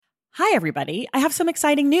Hi, everybody. I have some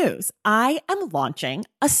exciting news. I am launching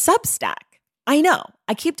a Substack. I know,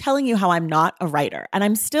 I keep telling you how I'm not a writer, and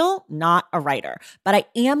I'm still not a writer, but I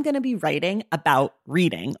am going to be writing about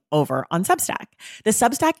reading over on Substack. The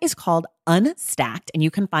Substack is called Unstacked, and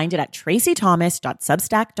you can find it at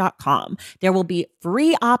traceythomas.substack.com. There will be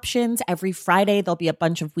free options every Friday. There'll be a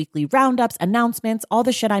bunch of weekly roundups, announcements, all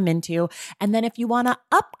the shit I'm into. And then if you want to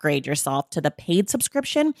upgrade yourself to the paid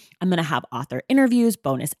subscription, I'm going to have author interviews,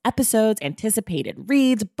 bonus episodes, anticipated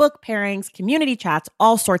reads, book pairings, community chats,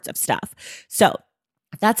 all sorts of stuff. So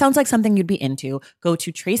if that sounds like something you'd be into, go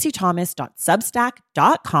to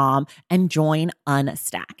traceythomas.substack.com and join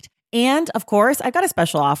Unstacked. And of course, I've got a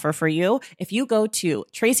special offer for you. If you go to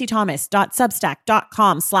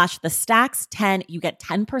traceythomas.substack.com/thestacks10, you get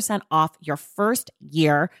 10% off your first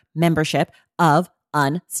year membership of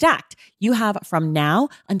Unstacked. You have from now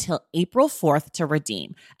until April 4th to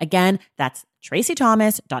redeem. Again, that's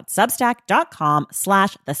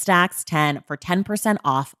traceythomas.substack.com/thestacks10 for 10%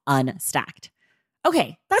 off Unstacked.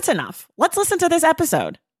 Okay, that's enough. Let's listen to this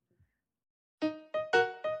episode.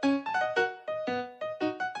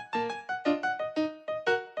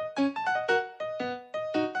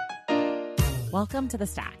 Welcome to The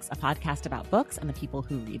Stacks, a podcast about books and the people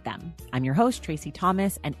who read them. I'm your host, Tracey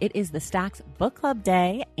Thomas, and it is The Stacks Book Club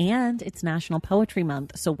Day, and it's National Poetry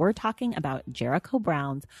Month, so we're talking about Jericho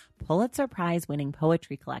Brown's Pulitzer Prize-winning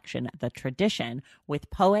poetry collection, The Tradition, with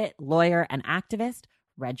poet, lawyer, and activist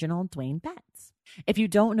Reginald Dwayne Betts. If you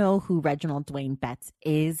don't know who Reginald Dwayne Betts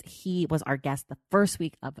is, he was our guest the first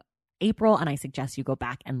week of April, and I suggest you go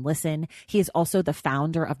back and listen. He is also the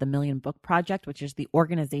founder of the Million Book Project, which is the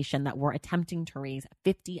organization that we're attempting to raise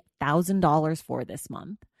 $50,000 for this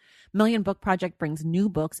month. Million Book Project brings new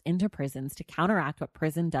books into prisons to counteract what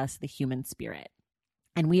prison does to the human spirit.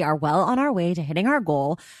 And we are well on our way to hitting our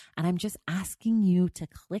goal, and I'm just asking you to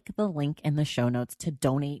click the link in the show notes to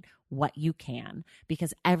donate what you can,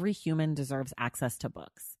 because every human deserves access to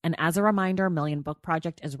books. And as a reminder, Million Book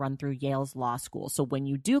Project is run through Yale's law school. So when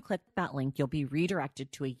you do click that link, you'll be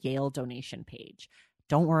redirected to a Yale donation page.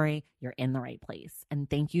 Don't worry, you're in the right place. And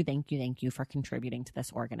thank you for contributing to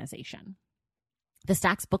this organization. The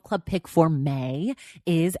Stacks Book Club pick for May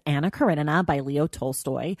is Anna Karenina by Leo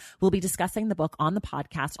Tolstoy. We'll be discussing the book on the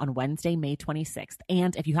podcast on Wednesday, May 26th.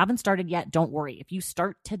 And if you haven't started yet, don't worry. If you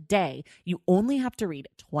start today, you only have to read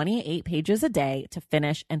 28 pages a day to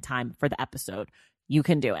finish in time for the episode. You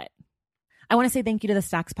can do it. I want to say thank you to the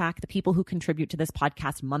Stacks Pack, the people who contribute to this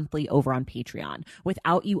podcast monthly over on Patreon.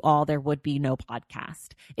 Without you all, there would be no podcast.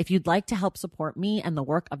 If you'd like to help support me and the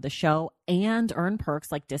work of the show and earn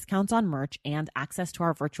perks like discounts on merch and access to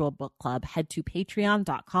our virtual book club, head to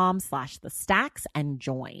patreon.com/thestacks and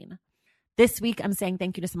join. This week, I'm saying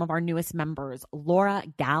thank you to some of our newest members: Laura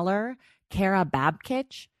Galler, Kara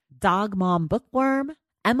Babkich, Dog Mom Bookworm,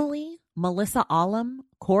 Emily, Melissa Olam,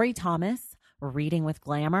 Corey Thomas, Reading with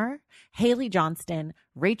Glamour, Haley Johnston,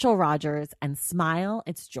 Rachel Rogers, and Smile,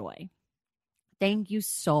 It's Joy. Thank you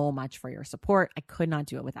so much for your support. I could not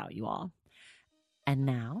do it without you all. And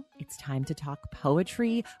now it's time to talk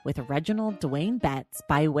poetry with Reginald Dwayne Betts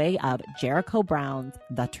by way of Jericho Brown's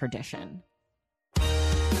The Tradition.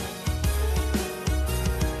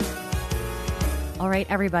 All right,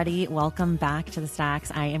 everybody, welcome back to The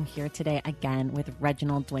Stacks. I am here today again with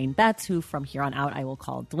Reginald Dwayne Betts, who from here on out I will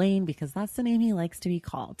call Dwayne because that's the name he likes to be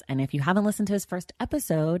called. And if you haven't listened to his first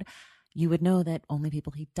episode, you would know that only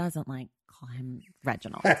people he doesn't like call him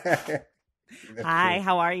Reginald. Hi,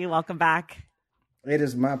 how are you? Welcome back. It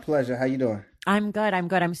is my pleasure. How you doing? I'm good.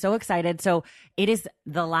 I'm so excited. So it is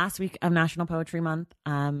the last week of National Poetry Month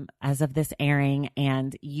as of this airing.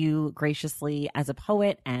 And you graciously, as a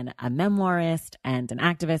poet and a memoirist and an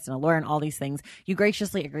activist and a lawyer and all these things, you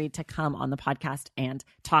graciously agreed to come on the podcast and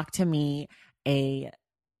talk to me, a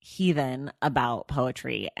heathen, about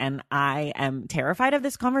poetry. And I am terrified of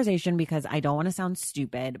this conversation because I don't want to sound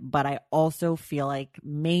stupid, but I also feel like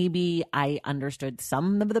maybe I understood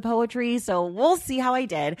some of the poetry. So we'll see how I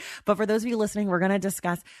did. But for those of you listening, we're going to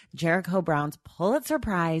discuss Jericho Brown's Pulitzer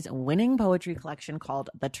Prize winning poetry collection called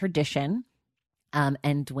The Tradition. And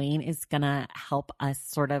Dwayne is going to help us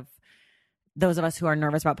sort of, those of us who are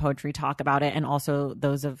nervous about poetry, talk about it. And also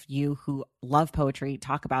those of you who love poetry,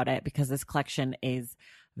 talk about it, because this collection is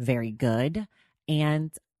very good. And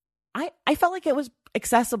I felt like it was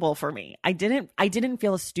accessible for me. I didn't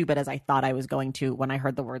feel as stupid as I thought I was going to when I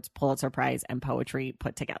heard the words Pulitzer Prize and poetry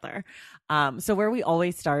put together. So where we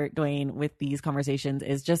always start, Dwayne, with these conversations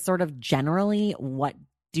is just sort of generally, what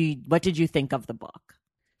did you think of the book?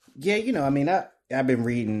 Yeah, I mean, I've been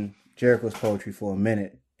reading Jericho's poetry for a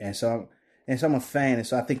minute. And And so I'm a fan. And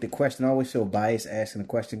so I think the question, I always feel biased asking the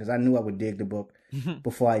question because I knew I would dig the book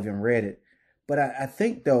before I even read it. But I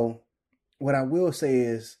think, though, what I will say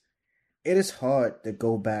is it is hard to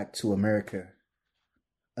go back to America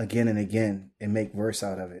again and again and make verse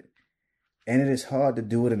out of it. And it is hard to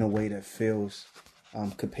do it in a way that feels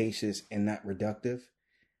capacious and not reductive.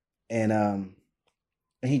 And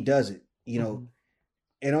he does it, you know.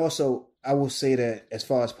 And also, I will say that as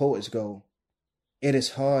far as poets go, it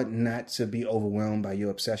is hard not to be overwhelmed by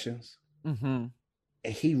your obsessions. And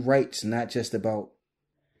he writes not just about,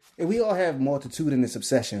 and we all have multitudinous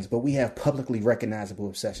obsessions, but we have publicly recognizable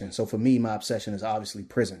obsessions. So for me, my obsession is obviously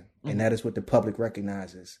prison, and that is what the public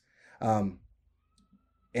recognizes. And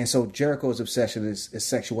so Jericho's obsession is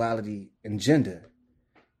sexuality and gender.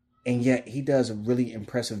 And yet he does a really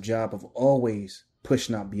impressive job of always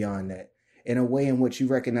pushing out beyond that in a way in which you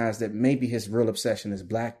recognize that maybe his real obsession is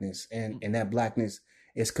blackness, and that blackness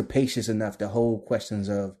is capacious enough to hold questions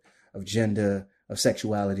of gender, of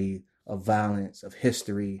sexuality, of violence, of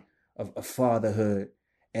history, of fatherhood.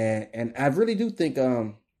 And I really do think,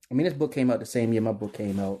 this book came out the same year my book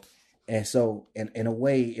came out. And so in a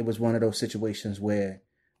way, it was one of those situations where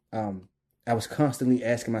I was constantly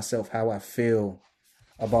asking myself how I feel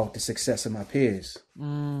about the success of my peers.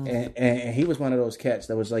 And he was one of those cats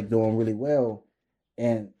that was like doing really well.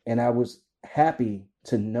 And I was happy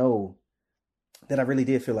to know that I really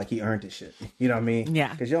did feel like he earned this shit. You know what I mean?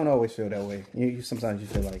 Yeah. Because you don't always feel that way. You sometimes you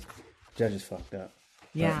feel like Judge is fucked up.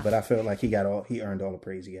 Yeah. But I felt like he earned all the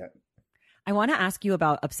praise he got. I want to ask you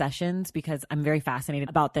about obsessions because I'm very fascinated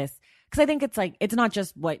about this. Because I think it's like, it's not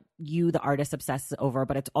just what you, the artist, obsesses over,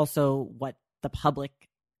 but it's also what the public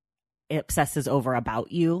obsesses over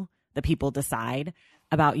about you. The people decide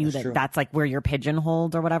about you. That's like where you're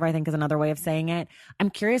pigeonholed or whatever, I think is another way of saying it. I'm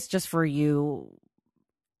curious just for you,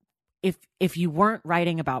 if you weren't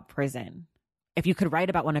writing about prison, if you could write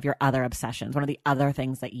about one of your other obsessions, one of the other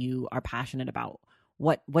things that you are passionate about,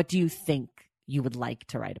 what do you think you would like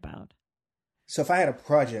to write about? So if I had a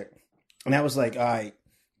project and I was like, all right,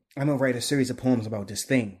 I'm going to write a series of poems about this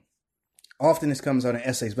thing. Often this comes out in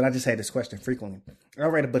essays, but I just had this question frequently. I'll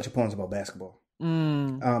write a bunch of poems about basketball.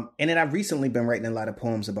 And then I've recently been writing a lot of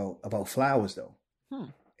poems about flowers, though.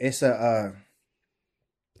 It's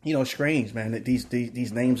strange, man, that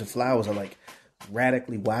these names of flowers are like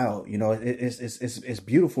radically wild. You know, it's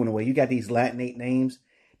beautiful in a way. You got these Latinate names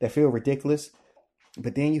that feel ridiculous,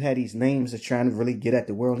 but then you had these names that trying to really get at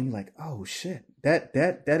the world, and you're like, oh shit, that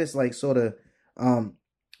is like sort of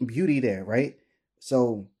beauty there, right?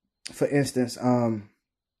 So, for instance, the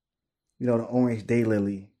orange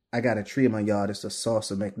daylily. I got a tree in my yard. It's a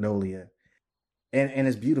salsa magnolia, and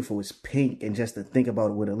it's beautiful. It's pink, and just to think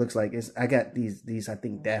about what it looks like, I got these I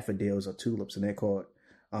think daffodils or tulips, and they're called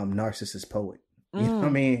Narcissus Poet. You know what I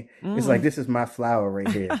mean? It's like, this is my flower right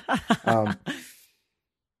here.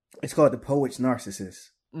 It's called the Poet's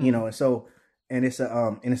Narcissus. You know, and it's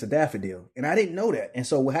a daffodil, and I didn't know that. And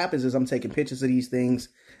so what happens is I'm taking pictures of these things,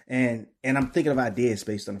 and I'm thinking of ideas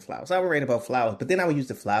based on the flowers. I would write about flowers, but then I would use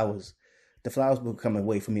the flowers. The flowers will come a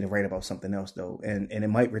way for me to write about something else, though. And it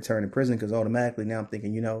might return in prison, because automatically now I'm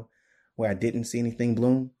thinking, where I didn't see anything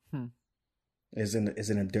bloom is in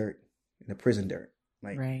the dirt, in the prison dirt.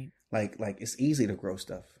 Like it's easy to grow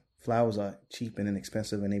stuff. Flowers are cheap and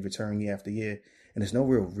inexpensive, and they return year after year. And there's no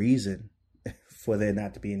real reason for there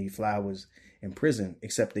not to be any flowers in prison,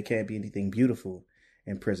 except there can't be anything beautiful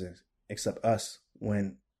in prison, except us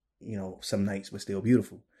when, some nights we're still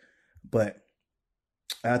beautiful. But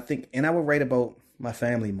I think, and I would write about my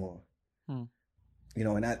family more, and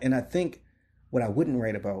I think what I wouldn't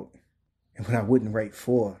write about and what I wouldn't write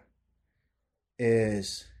for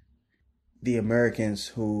is the Americans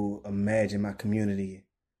who imagine my community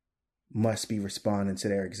must be responding to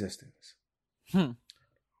their existence. And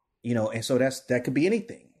so that could be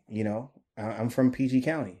anything. I'm from PG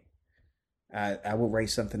County. I would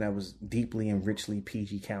write something that was deeply and richly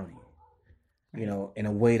PG County. In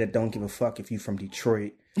a way that don't give a fuck if you from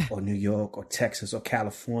Detroit or New York or Texas or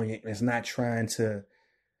California. It's not trying to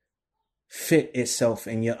fit itself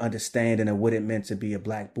in your understanding of what it meant to be a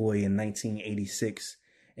black boy in 1986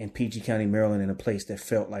 in PG County, Maryland, in a place that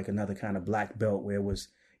felt like another kind of black belt, where it was,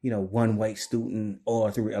 one white student all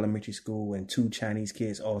through elementary school and two Chinese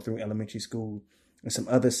kids all through elementary school, and some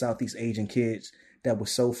other Southeast Asian kids that were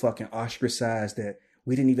so fucking ostracized that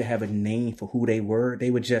we didn't even have a name for who they were.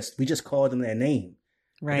 We just called them their name.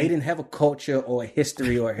 Right. They didn't have a culture or a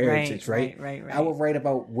history or a heritage, right? Right. I would write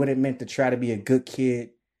about what it meant to try to be a good kid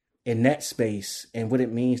in that space, and what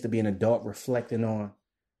it means to be an adult, reflecting on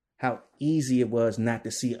how easy it was not to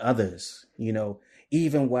see others,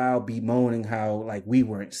 even while bemoaning how like we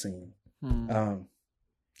weren't seen.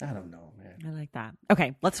 I don't know, man. I like that.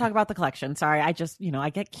 Okay, let's talk about the collection. Sorry, I just, I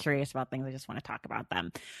get curious about things. I just want to talk about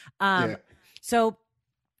them. So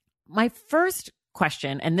my first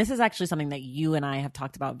question, and this is actually something that you and I have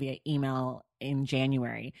talked about via email in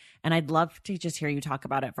January, and I'd love to just hear you talk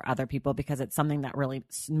about it for other people because it's something that really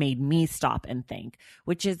made me stop and think,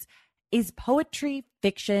 which is poetry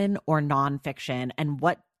fiction or nonfiction? And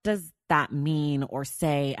what does that mean or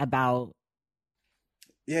say about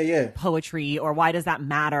poetry, or why does that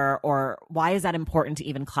matter, or why is that important to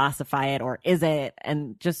even classify it, or is it?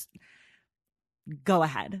 And just go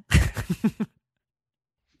ahead.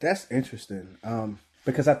 That's interesting,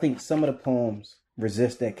 because I think some of the poems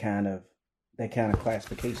resist that kind of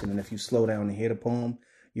classification, and if you slow down and hear the poem,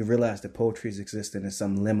 you realize that poetry is existing in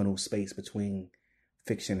some liminal space between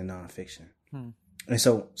fiction and nonfiction. And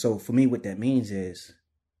so for me, what that means is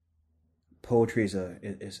poetry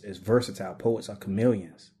is versatile. Poets are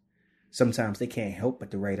chameleons. Sometimes they can't help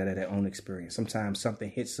but to write out of their own experience. Sometimes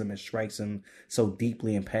something hits them and strikes them so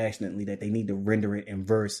deeply and passionately that they need to render it in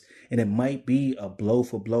verse. And it might be a blow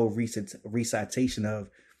for blow recitation of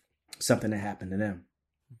something that happened to them.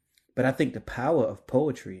 But I think the power of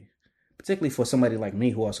poetry, particularly for somebody like me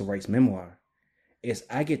who also writes memoir, is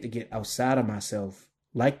I get to get outside of myself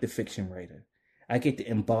like the fiction writer. I get to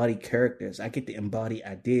embody characters. I get to embody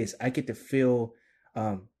ideas. I get to feel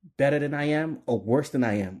better than I am or worse than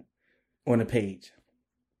I am on a page.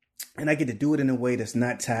 And I get to do it in a way that's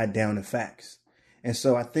not tied down to facts. And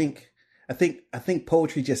so I think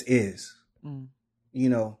poetry just is.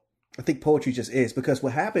 I think poetry just is, because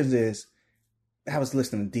what happens is I was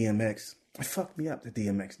listening to DMX. It fucked me up that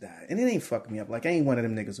DMX died. And it ain't fucked me up. Like, I ain't one of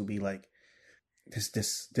them niggas who be like,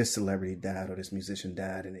 this celebrity died or this musician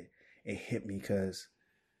died, and it hit me because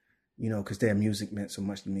their music meant so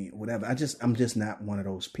much to me, whatever. I'm just not one of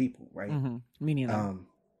those people, right? Mm-hmm. Me neither.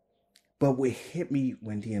 But what hit me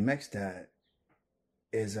when DMX died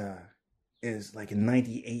is like in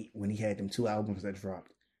 '98 when he had them 2 albums that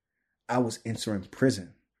dropped. I was entering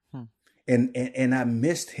prison. And I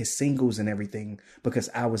missed his singles and everything because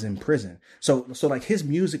I was in prison. So like his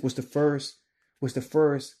music was the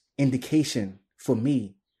first indication for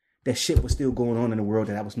me that shit was still going on in the world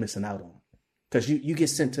that I was missing out on. Because you get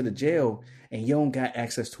sent to the jail and you don't got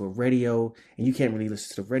access to a radio and you can't really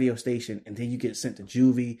listen to the radio station. And then you get sent to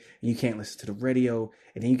juvie and you can't listen to the radio.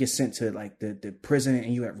 And then you get sent to like the prison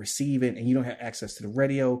and you at receiving and you don't have access to the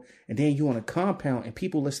radio. And then you on a compound and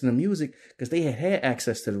people listen to music because they had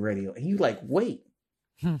access to the radio. And you like, wait,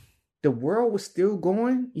 the world was still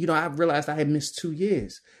going? I realized I had missed 2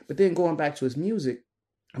 years. But then going back to his music,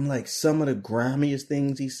 I'm like, some of the grimiest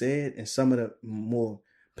things he said and some of the more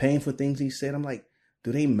painful things he said, I'm like,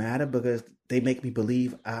 do they matter because they make me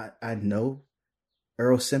believe I know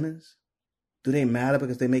Earl Simmons? Do they matter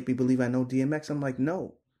because they make me believe I know DMX? I'm like,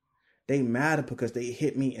 no. They matter because they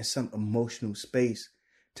hit me in some emotional space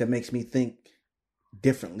that makes me think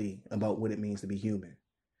differently about what it means to be human.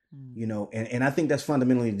 And I think that's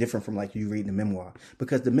fundamentally different from like you reading the memoir,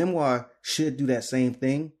 because the memoir should do that same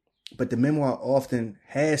thing, but the memoir often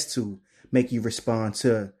has to make you respond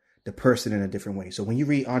to the person in a different way. So when you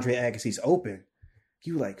read Andre Agassi's Open,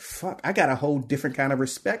 you like, fuck, I got a whole different kind of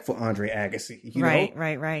respect for Andre Agassi.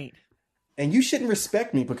 Right. And you shouldn't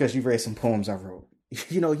respect me because you read some poems I wrote.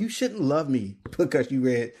 You shouldn't love me because you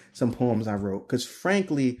read some poems I wrote. Because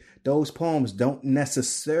frankly, those poems don't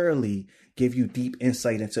necessarily give you deep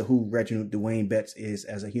insight into who Reginald Dwayne Betts is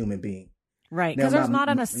as a human being. Right. Because there's not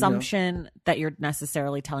an assumption that you're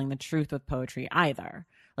necessarily telling the truth with poetry either.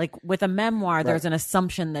 Like with a memoir, there's an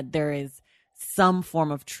assumption that there is some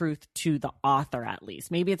form of truth to the author, at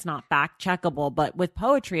least. Maybe it's not fact checkable, but with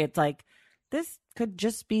poetry, it's like, this could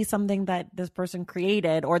just be something that this person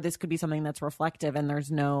created, or this could be something that's reflective, and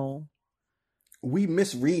there's no... We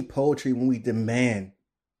misread poetry when we demand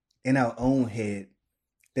in our own head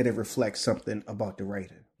that it reflects something about the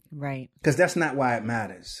writer. Right. Because that's not why it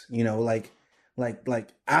matters.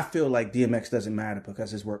 Like I feel like DMX doesn't matter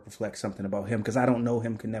because his work reflects something about him, because I don't know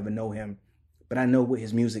him, can never know him, but I know what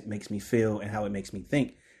his music makes me feel and how it makes me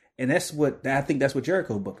think. And I think that's what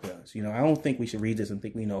Jericho book does. I don't think we should read this and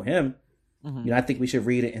think we know him. Mm-hmm. I think we should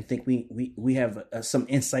read it and think we have some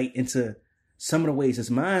insight into some of the ways his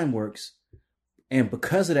mind works. And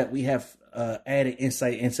because of that, we have added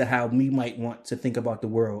insight into how we might want to think about the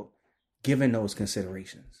world, given those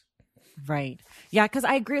considerations. Right. Yeah, because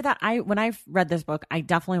I agree with that. When I read this book, I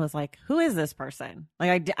definitely was like, who is this person?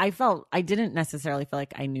 Like I didn't necessarily feel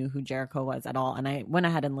like I knew who Jericho was at all. And I went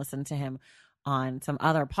ahead and listened to him on some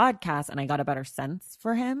other podcasts and I got a better sense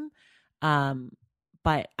for him.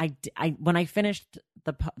 But I when I finished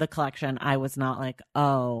the collection, I was not like,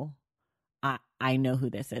 oh, I know who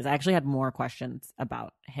this is. I actually had more questions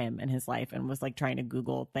about him and his life and was like trying to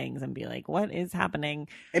Google things and be like, what is happening?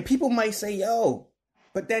 And people might say, yo,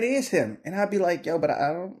 but that is him. And I'd be like, yo, but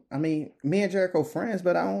I mean, me and Jericho friends,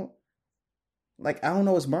 but I don't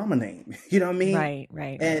know his mama name. You know what I mean?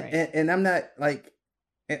 Right. And I'm not like,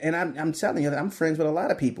 and I'm telling you that I'm friends with a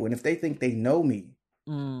lot of people. And if they think they know me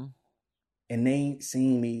and they ain't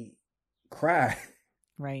seen me cry,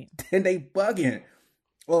 right, then they bugging.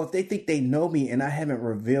 Or if they think they know me and I haven't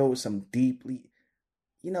revealed some deeply,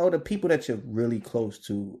 the people that you're really close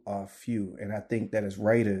to are few. And I think that as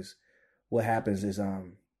writers, what happens is,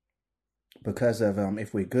 because of,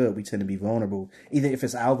 if we're good, we tend to be vulnerable, either if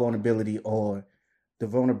it's our vulnerability or the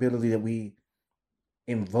vulnerability that we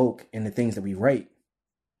invoke in the things that we write.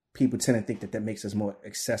 People tend to think that makes us more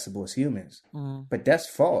accessible as humans. But that's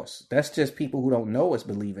false. That's just people who don't know us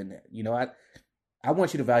believing that. I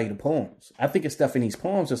want you to value the poems. I think it's stuff in these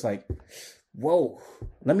poems that's like, whoa,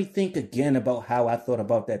 let me think again about how I thought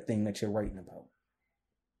about that thing that you're writing about.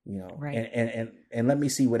 Right. And let me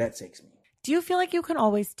see where that takes me. Do you feel like you can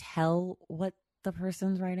always tell what the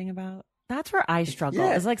person's writing about? That's where I struggle.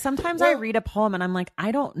 Yeah. It's like sometimes I read a poem and I'm like,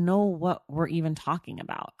 I don't know what we're even talking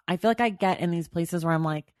about. I feel like I get in these places where I'm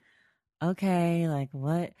like, okay, like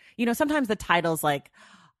what? Sometimes the title's like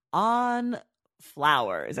on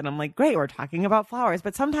flowers. And I'm like, great, we're talking about flowers.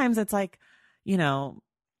 But sometimes it's like,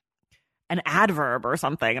 an adverb or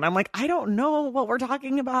something. And I'm like, I don't know what we're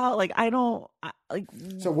talking about. Like,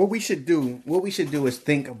 So what we should do is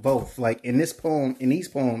think of both. Like in these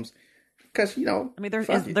poems, because, I mean,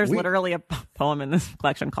 there's literally a poem in this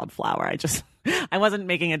collection called Flower. I wasn't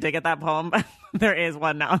making a dig at that poem, but there is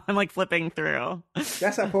one now. I'm like flipping through.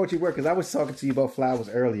 That's how poetry works, because I was talking to you about flowers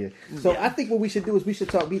earlier. So yeah. I think what we should do is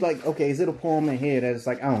be like, okay, is it a poem in here that's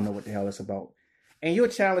like, I don't know what the hell it's about? And you'll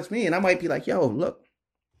challenge me, and I might be like, yo, look,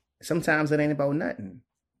 sometimes it ain't about nothing.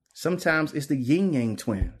 Sometimes it's the yin yang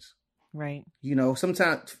twins. Right.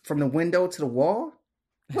 Sometimes from the window to the wall.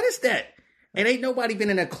 What is that? And ain't nobody been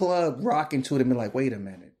in a club rocking to it and been like, wait a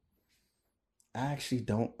minute. I actually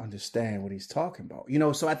don't understand what he's talking about.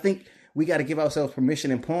 So I think we got to give ourselves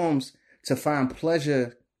permission in poems to find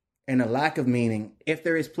pleasure in a lack of meaning, if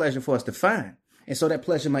there is pleasure for us to find. And so that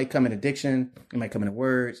pleasure might come in diction, it might come in the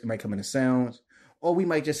words, it might come in the sounds, or we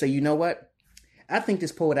might just say, you know what? I think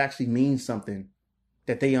this poet actually means something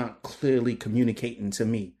that they aren't clearly communicating to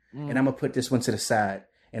me. And I'm going to put this one to the side,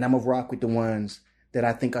 and I'm going to rock with the ones that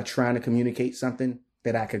I think are trying to communicate something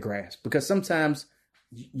that I could grasp. Because sometimes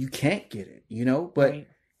you can't get it, But right.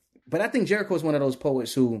 But I think Jericho is one of those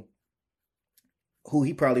poets who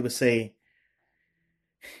he probably would say,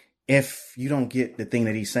 if you don't get the thing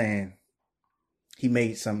that he's saying, he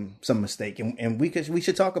made some mistake. And we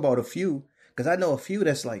should talk about a few, because I know a few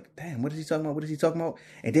that's like, damn, what is he talking about? What is he talking about?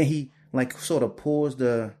 And then he like sort of pulls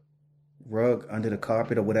the rug under the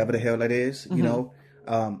carpet or whatever the hell that is,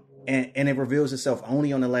 and it reveals itself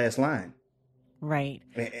only on the last line. Right.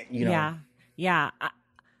 Yeah.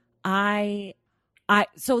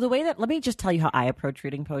 So the way that, let me just tell you how I approach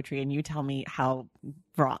reading poetry, and you tell me how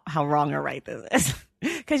wrong or right this is.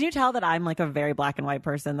 Because you tell that I'm like a very black and white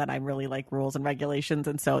person, that I really like rules and regulations.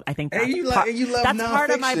 And so I think that's, you love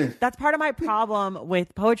nonfiction. That's part of my problem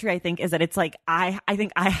with poetry, I think, is that it's like, I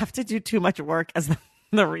think I have to do too much work as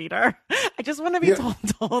the reader. I just want to be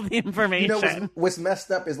told the information. What's messed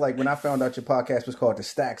up is like when I found out your podcast was called The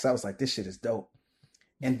Stacks, I was like, this shit is dope.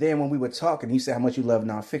 And then when we were talking, you said how much you love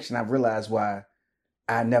nonfiction. I realized why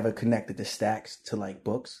I never connected the stacks to like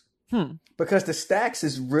books. Because the stacks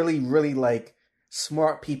is really, really like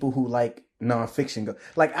smart people who like nonfiction.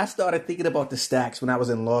 Like I started thinking about the stacks when I was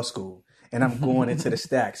in law school, and I'm going into the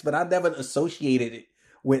stacks, but I never associated it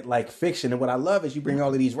with like fiction. And what I love is you bring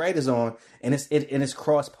all of these writers on, and it's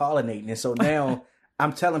cross pollinating. And so now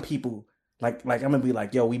I'm telling people, like I'm gonna be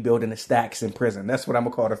like, yo, we building the stacks in prison. That's what I'm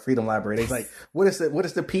gonna call the Freedom Library. They're like, what is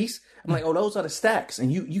the piece? I'm like, oh, those are the stacks.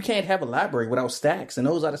 And you can't have a library without stacks. And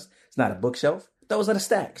those are it's not a bookshelf. Those are the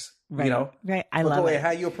stacks. Right. Right. I love go ahead, it.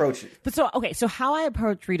 how you approach it. But so how I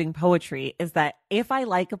approach reading poetry is that if I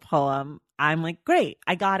like a poem, I'm like, great,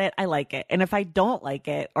 I got it, I like it. And if I don't like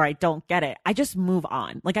it or I don't get it, I just move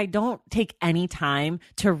on. Like I don't take any time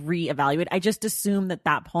to reevaluate. I just assume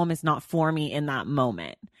that poem is not for me in that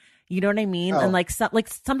moment. You know what I mean? And like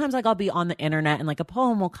sometimes like I'll be on the internet and like a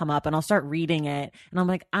poem will come up and I'll start reading it and I'm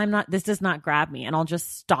like, this does not grab me, and I'll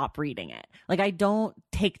just stop reading it. Like I don't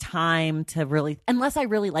take time to really, unless I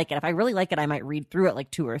really like it. If I really like it, I might read through it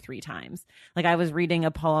like 2 or 3 times. Like I was reading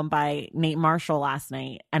a poem by Nate Marshall last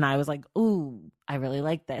night and I was like, ooh, I really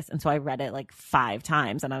like this. And so I read it like 5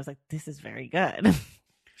 times and I was like, this is very good.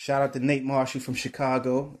 Shout out to Nate Marshall from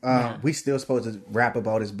Chicago. We still supposed to rap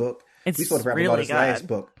about his book. It's we supposed to rap really about his good. last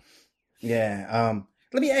book. Yeah.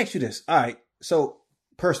 Let me ask you this. All right. So,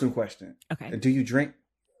 personal question. Okay. Do you drink?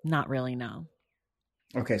 Not really, no.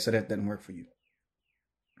 Okay, so that doesn't work for you.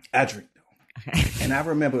 I drink though. Okay. And I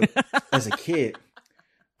remember as a kid,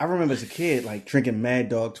 like drinking Mad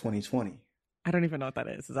Dog 2020. I don't even know what that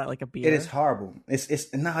is. Is that like a beer? It is horrible. It's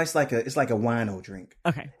like a wino drink.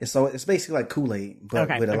 Okay. It's basically like Kool-Aid,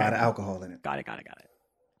 but with a lot of alcohol in it. Got it.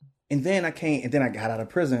 And then I got out of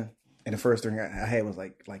prison, and the first drink I had was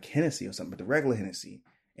like Hennessy or something, but the regular Hennessy,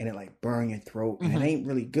 and it like burn your throat, and it ain't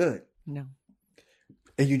really good. No.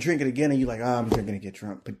 And you drink it again, and you're like, oh, I'm drinking to get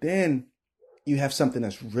drunk. But then you have something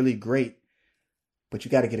that's really great, but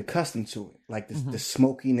you got to get accustomed to it, like the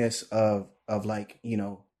smokiness of like, you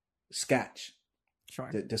know, Scotch. Sure.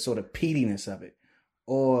 The sort of peatiness of it,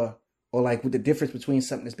 or like with the difference between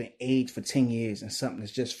something that's been aged for 10 years and something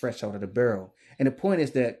that's just fresh out of the barrel. And the point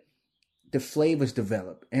is that the flavors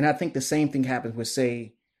develop. And I think the same thing happens with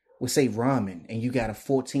say ramen, and you got a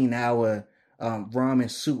 14-hour ramen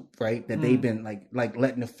soup, right? That they've been like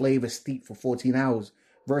letting the flavor steep for 14 hours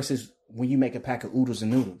versus when you make a pack of oodles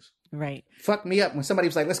and noodles. Right. Fucked me up when somebody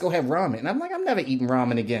was like, let's go have ramen. And I'm like, I'm never eating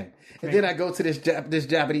ramen again. And then I go to this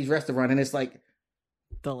Japanese restaurant, and it's like,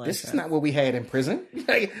 delicious. This is not what we had in prison.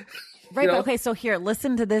 Right. But okay, so here,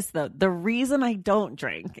 listen to this though. The reason I don't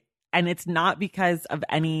drink, and it's not because of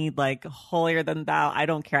any like holier than thou, I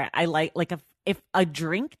don't care. I like if a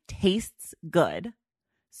drink tastes good,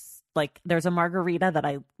 like there's a margarita that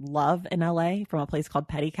I love in LA from a place called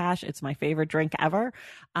Petty Cash. It's my favorite drink ever.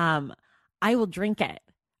 I will drink it,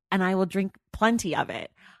 and I will drink plenty of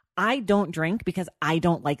it. I don't drink because I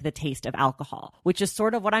don't like the taste of alcohol, which is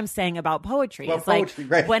sort of what I'm saying about poetry. Well, it's poetry,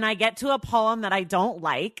 like right. When I get to a poem that I don't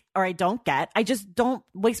like or I don't get, I just don't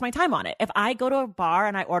waste my time on it. If I go to a bar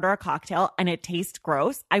and I order a cocktail and it tastes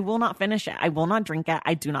gross, I will not finish it. I will not drink it.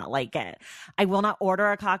 I do not like it. I will not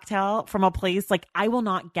order a cocktail from a place. Like, I will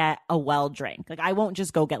not get a well drink. Like, I won't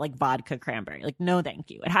just go get like vodka cranberry. Like, no,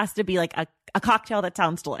 thank you. It has to be like a cocktail that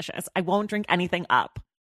sounds delicious. I won't drink anything up.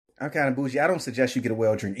 I'm kind of bougie. I don't suggest you get a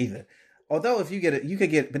well drink either. Although if you get it, you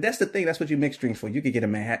could get, but that's the thing. That's what you mix drinks for. You could get a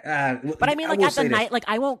Manhattan. But I mean, like at the night, like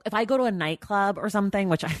I won't, if I go to a nightclub or something,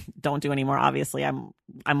 which I don't do anymore, obviously I'm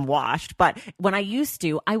washed. But when I used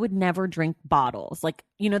to, I would never drink bottles. Like,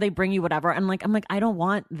 you know, they bring you whatever. And like, I'm like, I don't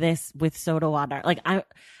want this with soda water. Like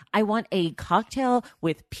I want a cocktail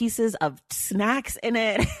with pieces of snacks in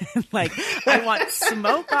it. Like, I want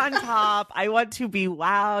smoke on top. I want to be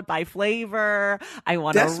wowed by flavor. I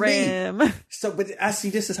want a rim. Me. So, but I see,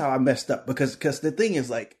 this is how I messed up because the thing is,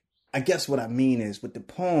 like, I guess what I mean is with the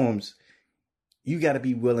poems, you got to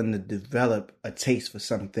be willing to develop a taste for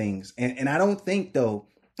some things. And I don't think, though,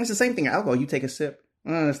 it's the same thing in alcohol. You take a sip.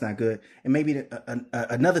 Oh, that's not good. And maybe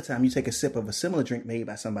another time you take a sip of a similar drink made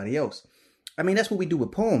by somebody else. I mean, that's what we do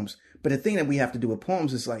with poems. But the thing that we have to do with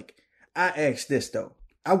poems is like, I ask this, though.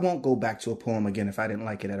 I won't go back to a poem again if I didn't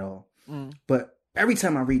like it at all. But every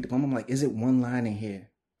time I read the poem, I'm like, is it one line in here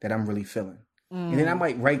that I'm really feeling? And then I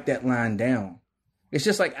might write that line down. It's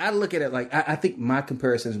just like, I look at it like, I think my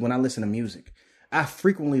comparison is when I listen to music. I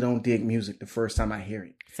frequently don't dig music the first time I hear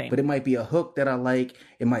it. Same. But it might be a hook that I like.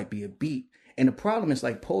 It might be a beat. And the problem is,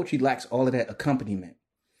 like, poetry lacks all of that accompaniment.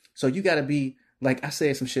 So you got to be, like, I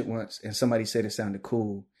said some shit once and somebody said it sounded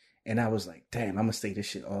cool. And I was like, damn, I'm going to say this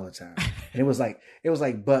shit all the time. And it was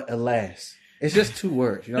like, but alas. It's just 2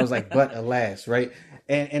 words. You know, it was like, but alas, right?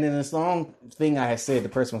 And in this long thing I had said, the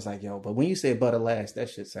person was like, yo, but when you said but alas, that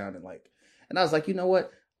shit sounded like. And I was like, you know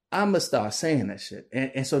what? I'm going to start saying that shit.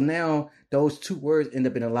 And so now those 2 words end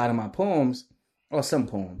up in a lot of my poems, or some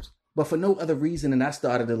poems, but for no other reason than I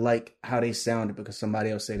started to like how they sounded because somebody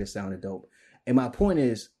else said it sounded dope. And my point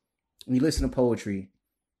is, when you listen to poetry,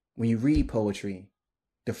 when you read poetry,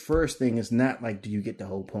 the first thing is not like, do you get the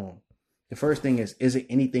whole poem? The first thing is it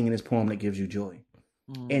anything in this poem that gives you joy?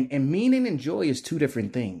 And meaning and joy is 2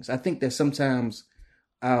 different things. I think that sometimes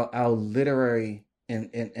our literary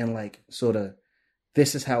and like sort of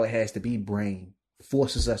this is how it has to be brain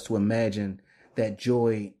forces us to imagine that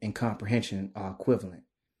joy and comprehension are equivalent.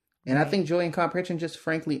 And I think joy and comprehension just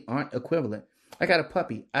frankly aren't equivalent. I got a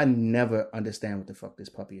puppy. I never understand what the fuck this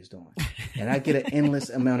puppy is doing. And I get an endless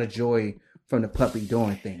amount of joy from the puppy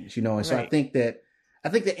doing things, you know? And so I think that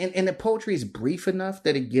and the poetry is brief enough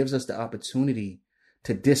that it gives us the opportunity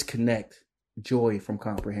to disconnect joy from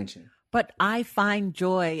comprehension. But I find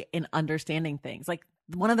joy in understanding things. Like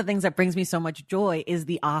one of the things that brings me so much joy is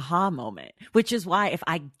the aha moment, which is why if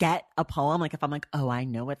I get a poem, like if I'm like, oh, I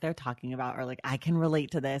know what they're talking about, or like I can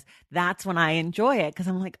relate to this, that's when I enjoy it, because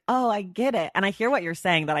I'm like, oh, I get it. And I hear what you're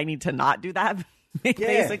saying, that I need to not do that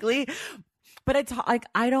basically. But it's like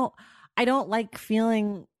I don't like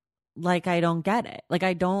feeling like I don't get it. Like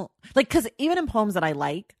I don't like, because even in poems that I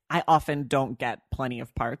like, I often don't get plenty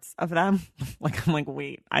of parts of them. Like I'm like,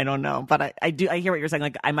 wait, I don't know. But I hear what you're saying.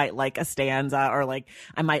 Like I might like a stanza, or like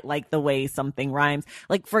I might like the way something rhymes.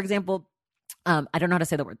 Like for example, I don't know how to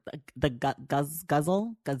say the word, the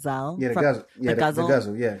gazelle. Yeah, the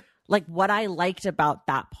guzzle. Yeah. Like what I liked about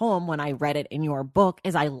that poem when I read it in your book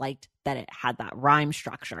is I liked that it had that rhyme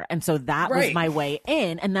structure. And so that was my way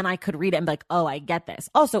in. And then I could read it and be like, oh, I get this.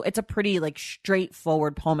 Also, it's a pretty like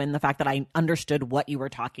straightforward poem in the fact that I understood what you were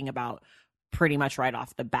talking about pretty much right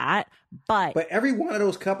off the bat. But every one of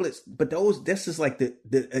those couplets, this is like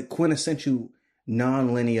the quintessential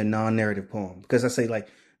non-linear, non-narrative poem. Because I say like,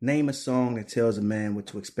 name a song that tells a man what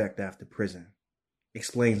to expect after prison.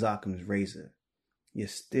 Explains Occam's razor. You're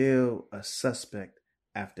still a suspect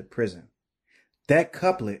after prison. That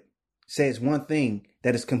couplet says one thing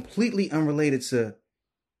that is completely unrelated to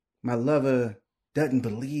my lover doesn't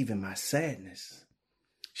believe in my sadness.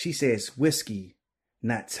 She says whiskey,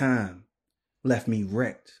 not time, left me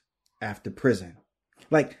wrecked after prison.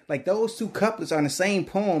 Like those two couplets are in the same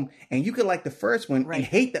poem, and you could like the first one and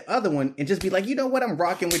hate the other one and just be like, you know what, I'm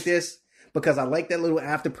rocking with this. Because I like that little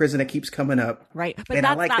after prison that keeps coming up. Right. But and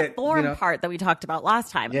that's like that form part that we talked about last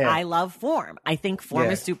time. Yeah. I love form. I think form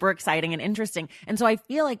is super exciting and interesting. And so I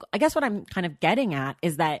feel like, I guess what I'm kind of getting at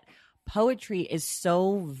is that poetry is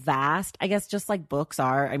so vast, I guess just like books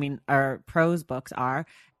are, I mean, or prose books are,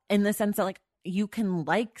 in the sense that like you can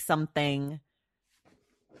like something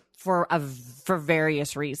for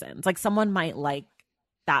various reasons. Like someone might like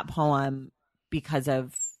that poem because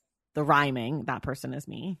of the rhyming, that person is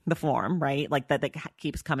me, the form, right? Like that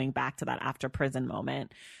keeps coming back to that after prison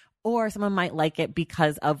moment. Or someone might like it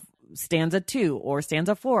because of stanza 2 or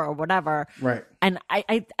stanza 4 or whatever. Right. And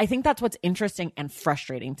I think that's what's interesting and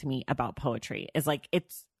frustrating to me about poetry is like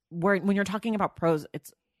when you're talking about prose,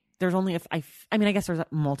 there's only I mean, I guess there's a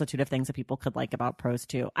multitude of things that people could like about prose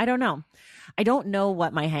too. I don't know. I don't know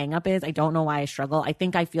what my hang up is. I don't know why I struggle. I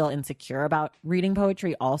think I feel insecure about reading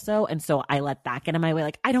poetry also. And so I let that get in my way.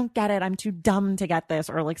 Like, I don't get it. I'm too dumb to get this,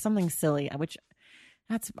 or like something silly, which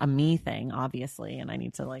that's a me thing, obviously. And I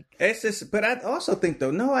need to like, it's just, but I also think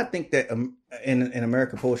I think that in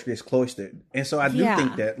American poetry is cloistered. And so I do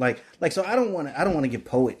think that like, so I don't want to give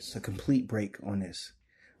poets a complete break on this.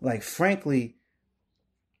 Like, frankly,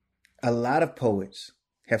 a lot of poets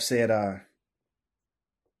have said,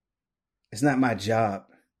 it's not my job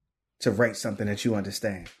to write something that you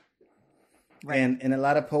understand. Right. And a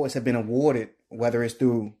lot of poets have been awarded, whether it's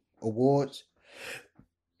through awards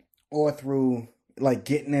or through like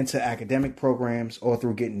getting into academic programs or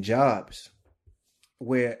through getting jobs,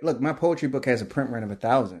 where, look, my poetry book has a print run of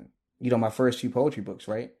 1,000. You know, my first 2 poetry books,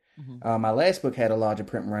 right? Mm-hmm. My last book had a larger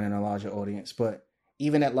print run and a larger audience, but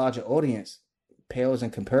even that larger audience pales in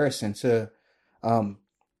comparison to, what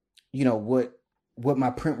my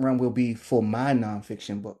print run will be for my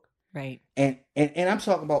nonfiction book. Right. And I'm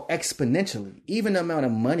talking about exponentially. Even the amount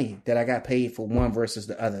of money that I got paid for one versus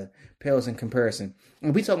the other pales in comparison.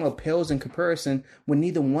 And we talking about pales in comparison when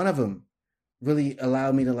neither one of them really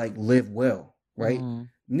allowed me to like live well, right? Mm.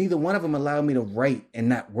 Neither one of them allowed me to write and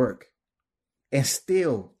not work. And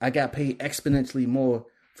still, I got paid exponentially more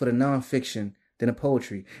for the nonfiction than the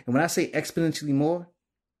poetry. And when I say exponentially more,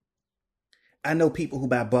 I know people who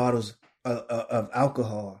buy bottles of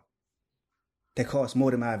alcohol that cost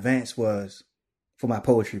more than my advance was for my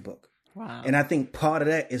poetry book. Wow. And I think part of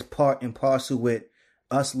that is part and parcel with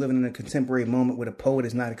us living in a contemporary moment where the poet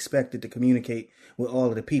is not expected to communicate with all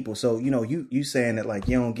of the people. So, you saying that like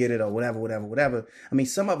you don't get it or whatever. I mean,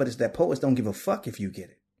 some of it is that poets don't give a fuck if you get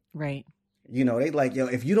it. Right. They like,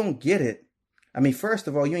 if you don't get it, I mean, first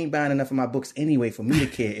of all, you ain't buying enough of my books anyway for me to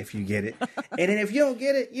care if you get it. And then if you don't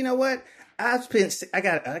get it, you know what? I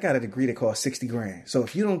got a degree that costs $60,000. So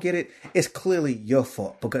if you don't get it, it's clearly your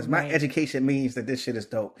fault because my education means that this shit is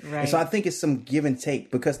dope. Right. And so I think it's some give and take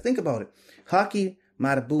because think about it. Haki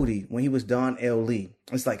Madhubuti, when he was Don L. Lee,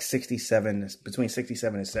 it's like between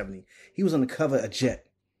 67 and 70. He was on the cover of Jet.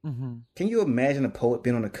 Mm-hmm. Can you imagine a poet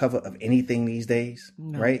being on the cover of anything these days?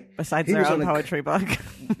 No. Right? Besides their own poetry book.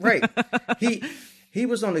 Right. He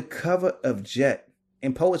was on the cover of Jet.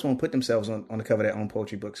 And poets won't put themselves on the cover of their own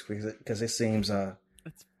poetry books because it seems, I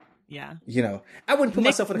wouldn't put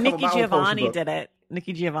myself on the cover of my own poetry book.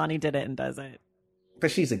 Nikki Giovanni did it and does it. But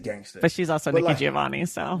she's a gangster. But she's also Nikki Giovanni,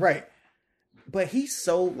 so. Right. But he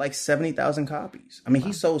sold like 70,000 copies. I mean,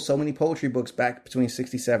 he sold so many poetry books back between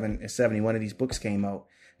 67 and 70. One of these books came out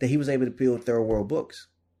that he was able to build third world books.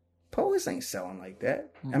 Poets ain't selling like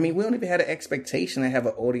that. I mean, we don't even have an expectation to have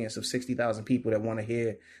an audience of 60,000 people that want to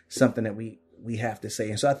hear something that we have to say.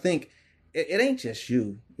 And so I think it ain't just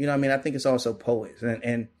you. You know what I mean? I think it's also poets.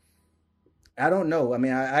 And I don't know. I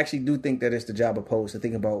mean, I actually do think that it's the job of poets to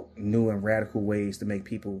think about new and radical ways to make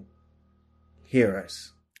people hear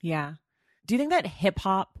us. Yeah. Do you think that hip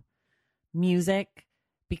hop music,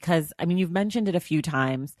 because I mean, you've mentioned it a few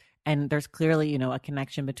times, and there's clearly, you know, a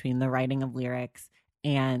connection between the writing of lyrics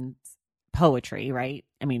and poetry, right?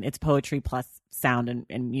 I mean, it's poetry plus sound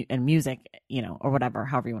and music, you know, or whatever,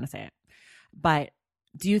 however you want to say it. But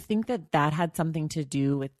do you think that that had something to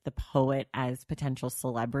do with the poet as potential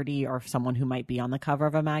celebrity or someone who might be on the cover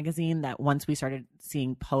of a magazine, that once we started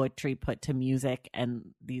seeing poetry put to music and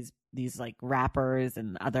these like rappers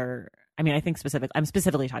and other, I mean, I'm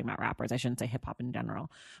specifically talking about rappers. I shouldn't say hip hop in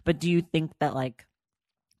general. But do you think that like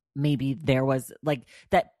maybe there was like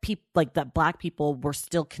that that Black people were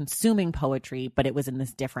still consuming poetry, but it was in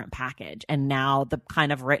this different package, and now the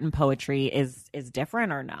kind of written poetry is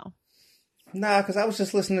different, or no? Nah, because I was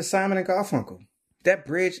just listening to Simon and Garfunkel. That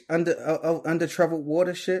bridge under troubled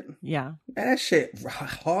water shit. Yeah. That shit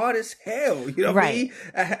hard as hell. You know what I mean?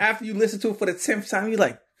 After you listen to it for the 10th time, you're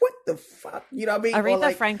like, what the fuck? You know what I mean?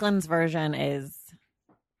 Aretha Franklin's version is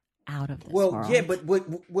out of this world. Yeah, but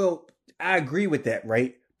I agree with that,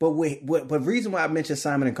 right? But the reason why I mentioned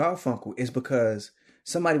Simon and Garfunkel is because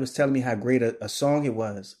somebody was telling me how great a song it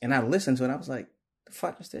was. And I listened to it and I was like, the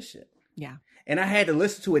fuck is this shit? Yeah. And I had to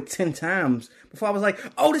listen to it 10 times before I was like,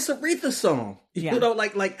 oh, this Aretha song. Yeah. You know,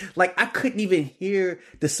 like I couldn't even hear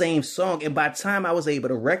the same song. And by the time I was able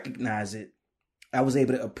to recognize it, I was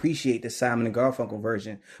able to appreciate the Simon and Garfunkel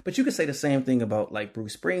version. But you could say the same thing about like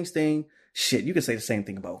Bruce Springsteen. Shit, you could say the same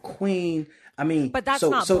thing about Queen. I mean, but that's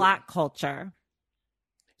not Black culture.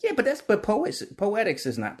 Yeah, but poetics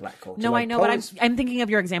is not Black culture. No, like, I know, but I'm thinking of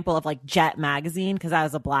your example of like Jet magazine, because that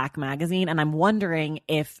was a Black magazine, and I'm wondering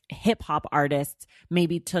if hip hop artists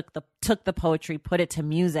maybe took the poetry, put it to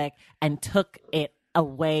music, and took it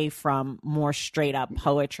away from more straight up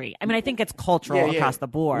poetry. I mean, I think it's cultural across the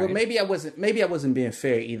board. Well, maybe I wasn't being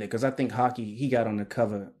fair either, because I think Hockey, he got on the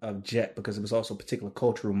cover of Jet because it was also a particular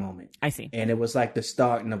cultural moment. I see. And it was like the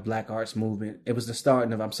starting of Black arts movement. It was the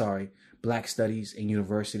starting of, Black studies in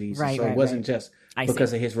universities. Right, so it wasn't just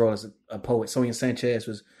because of his role as a poet. Sonia Sanchez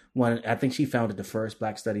was one, I think she founded the first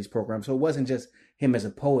Black studies program. So it wasn't just him as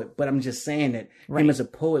a poet, but I'm just saying that him as a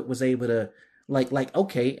poet was able to like,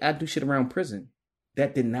 okay, I do shit around prison.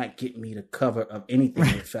 That did not get me the cover of anything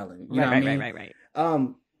with Felon. You know what I mean? Right.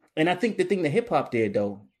 And I think the thing that hip hop did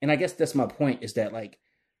though, and I guess that's my point, is that like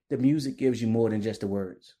the music gives you more than just the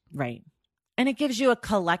words. Right. And it gives you a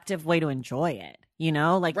collective way to enjoy it. You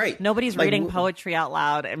know, like nobody's reading poetry out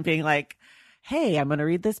loud and being like, hey, I'm going to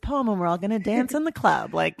read this poem and we're all going to dance in the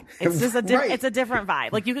club. Like, it's just it's a different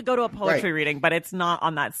vibe. Like, you could go to a poetry reading, but it's not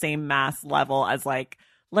on that same mass level as like,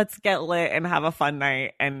 let's get lit and have a fun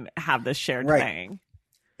night and have this shared thing.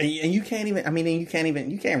 And you can't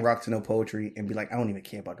even, you can't rock to no poetry and be like, I don't even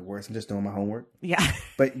care about the words. I'm just doing my homework. Yeah.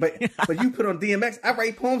 But you put on DMX, I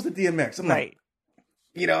write poems to DMX. I'm like,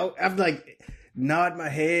 you know, I'm like, nod my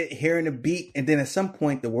head, hearing the beat, and then at some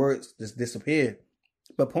point the words just disappear.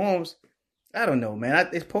 But poems, I don't know, man.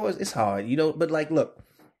 It's hard, you know. But like, look,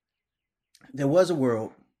 there was a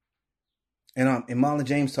world, and Marlon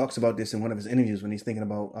James talks about this in one of his interviews when he's thinking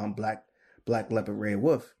about Black Leopard, Red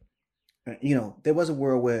Wolf. You know, there was a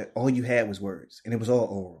world where all you had was words, and it was all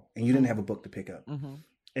oral, and you didn't have a book to pick up. Mm-hmm.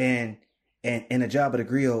 And the job of the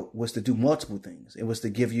griot was to do multiple things. It was to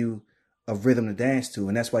give you a rhythm to dance to,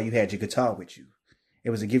 and that's why you had your guitar with you.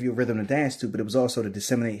 It was to give you a rhythm to dance to, but it was also to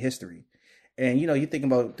disseminate history. And you know, you think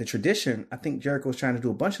about the tradition, I think Jericho was trying to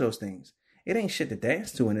do a bunch of those things. It ain't shit to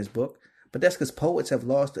dance to in this book, but that's because poets have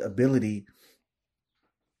lost the ability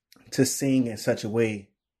to sing in such a way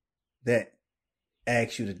that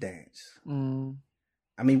asks you to dance.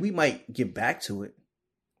 I mean, we might get back to it,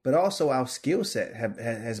 but also our skill set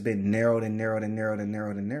has been narrowed and narrowed and narrowed and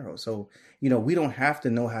narrowed and narrowed. So, you know, we don't have to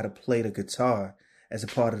know how to play the guitar as a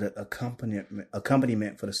part of the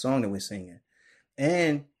accompaniment for the song that we're singing.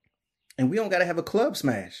 And we don't got to have a club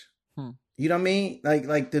smash. You know what I mean?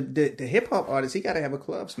 Like the hip hop artist, he got to have a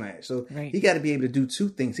club smash. So he got to be able to do two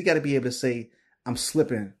things. He got to be able to say, I'm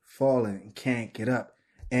slipping, falling, and can't get up.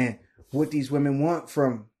 And what these women want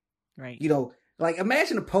from, you know, like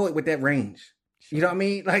imagine a poet with that range. Sure. You know what I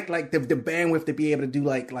mean? Like the bandwidth to be able to do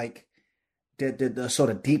like the sort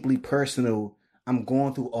of deeply personal, I'm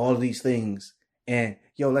going through all of these things and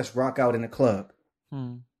yo, let's rock out in the club.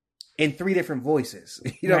 In 3 different voices.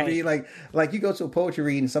 You know what I mean? Like you go to a poetry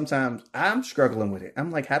reading, sometimes I'm struggling with it.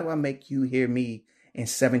 I'm like, how do I make you hear me in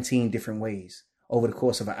 17 different ways over the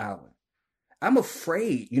course of an hour? I'm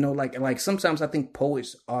afraid, like sometimes I think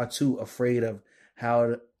poets are too afraid of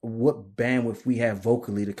what bandwidth we have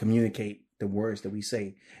vocally to communicate the words that we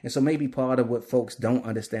say. And so maybe part of what folks don't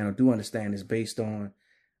understand or do understand is based on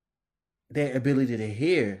their ability to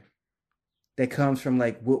hear that comes from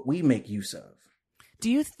like what we make use of. Do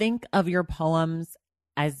you think of your poems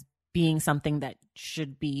as being something that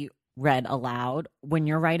should be read aloud when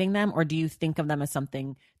you're writing them? Or do you think of them as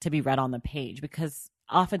something to be read on the page? Because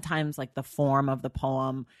oftentimes, like the form of the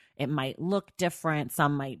poem, it might look different.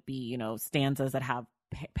 Some might be, stanzas that have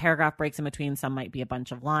paragraph breaks in between. Some might be a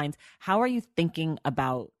bunch of lines. How are you thinking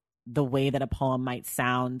about the way that a poem might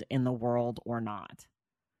sound in the world or not?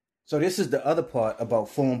 So this is the other part about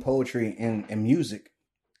form poetry and music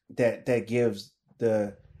that gives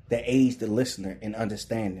the aids the listener in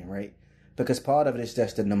understanding, right? Because part of it is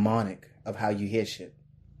just the mnemonic of how you hear shit.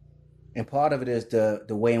 And part of it is the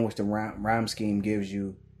way in which the rhyme scheme gives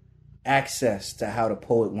you access to how the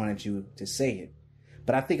poet wanted you to say it.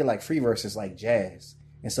 But I think of like free verses like jazz.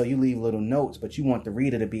 And so you leave little notes, but you want the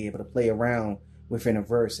reader to be able to play around within a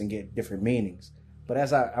verse and get different meanings. But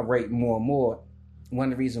as I write more and more, one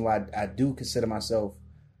of the reasons why I do consider myself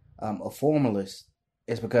a formalist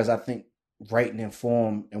is because I think writing in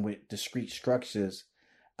form and with discrete structures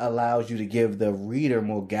allows you to give the reader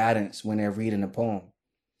more guidance when they're reading a poem.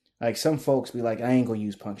 Like some folks be like, I ain't gonna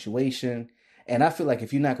use punctuation. And I feel like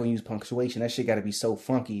if you're not gonna use punctuation, that shit gotta be so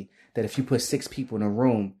funky that if you put 6 people in a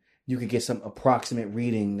room, you could get some approximate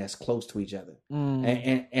reading that's close to each other.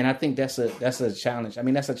 And I think that's a challenge. I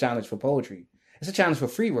mean, that's a challenge for poetry. It's a challenge for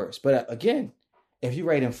free verse. But again, if you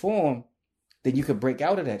write in form, then you could break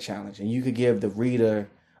out of that challenge and you could give the reader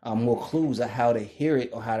more clues of how to hear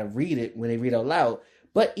it or how to read it when they read out loud.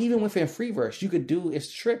 But even within free verse, you could do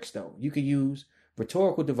its tricks though. You could use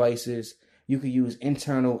rhetorical devices. You could use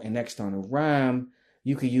internal and external rhyme.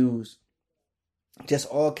 You could use just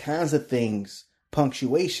all kinds of things,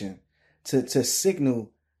 punctuation, to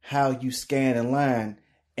signal how you scan a line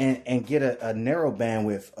and get a narrow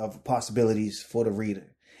bandwidth of possibilities for the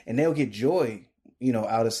reader. And they'll get joy,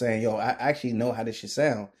 out of saying, yo, I actually know how this should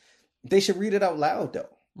sound. They should read it out loud though.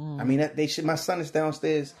 I mean, they should. My son is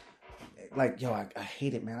downstairs, like, yo, I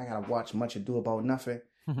hate it, man. I gotta watch Much Ado About Nothing,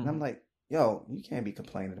 and I'm like, yo, you can't be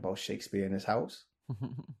complaining about Shakespeare in this house,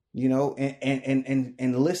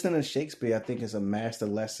 And listening to Shakespeare, I think, is a master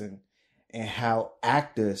lesson in how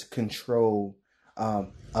actors control a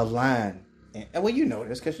line. And well, you know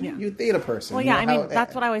this because you're a theater person. Well, yeah, I mean,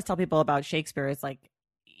 that's what I always tell people about Shakespeare is like,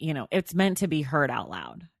 it's meant to be heard out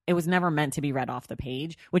loud. It was never meant to be read off the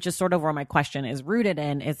page, which is sort of where my question is rooted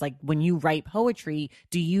in, is like, when you write poetry,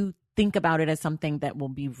 do you think about it as something that will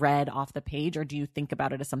be read off the page, or do you think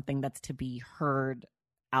about it as something that's to be heard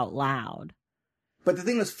out loud? But the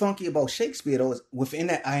thing that's funky about Shakespeare, though, is within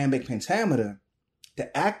that iambic pentameter,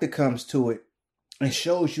 the actor comes to it and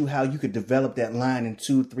shows you how you could develop that line in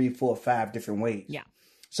 2, 3, 4, 5 different ways. Yeah.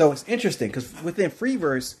 So it's interesting because within free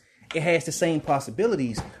verse, it has the same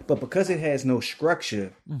possibilities, but because it has no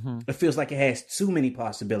structure, it feels like it has too many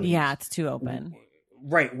possibilities. Yeah, it's too open.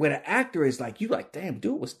 Right. Where the actor is like, you like, damn,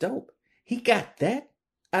 dude was dope. He got that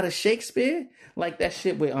out of Shakespeare, like that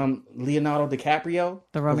shit with Leonardo DiCaprio,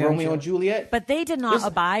 the Romeo and Juliet. But they did not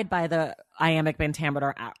abide by the iambic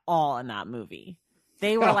pentameter at all in that movie.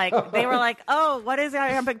 They were like, oh, what is the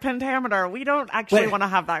iambic pentameter? We don't actually want to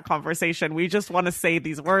have that conversation. We just want to say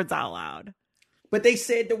these words out loud. But they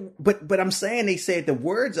said but I'm saying they said the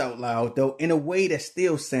words out loud though in a way that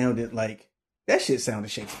still sounded like that shit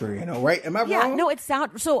sounded Shakespearean, right? Am I wrong? Yeah, no, it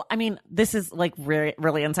sounds so. I mean, this is like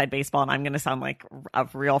really inside baseball, and I'm going to sound like a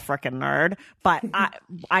real freaking nerd. But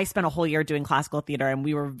I spent a whole year doing classical theater, and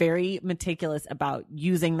we were very meticulous about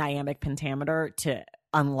using the iambic pentameter to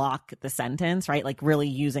unlock the sentence, right? Like really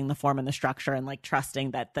using the form and the structure, and like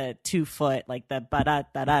trusting that the 2 foot, like the ba-da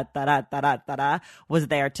da da da da da da da, was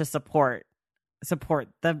there to support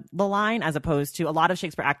the line, as opposed to a lot of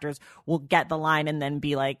Shakespeare actors will get the line and then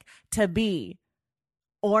be like, to be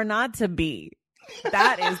or not to be.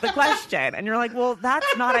 That is the question. And you're like, well, that's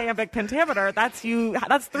not iambic pentameter. That's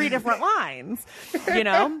 3 different lines,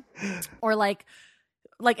 or like,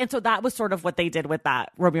 and so that was sort of what they did with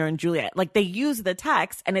that Romeo and Juliet. Like they used the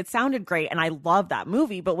text and it sounded great. And I love that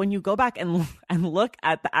movie. But when you go back and look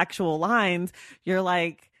at the actual lines, you're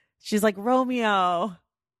like, she's like, Romeo.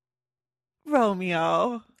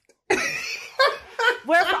 When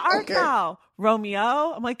Wherefore art thou,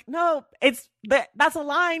 Romeo? I'm like, no, that's a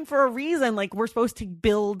line for a reason. Like, we're supposed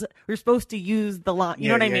to use the line. You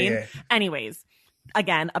know what I mean? Yeah. Anyways,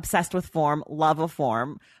 again, obsessed with form, love of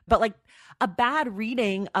form. But like, a bad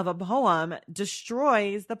reading of a poem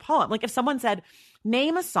destroys the poem. Like, if someone said,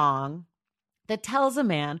 name a song that tells a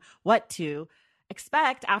man what to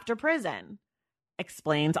expect after prison,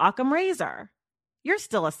 explains Occam Razor, you're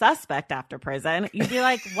still a suspect after prison. You'd be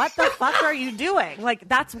like, what the fuck are you doing? Like,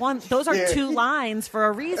 those are two lines for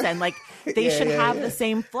a reason. Like, they should have the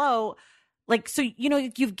same flow. Like, so,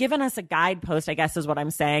 you've given us a guidepost, I guess is what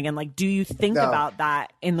I'm saying. And like, do you think about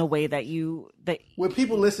that in the way that when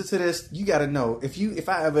people listen to this, you got to know, if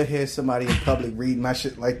I ever hear somebody in public reading my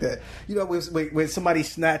shit like that, when somebody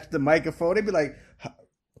snatched the microphone, they'd be like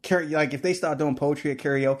if they start doing poetry at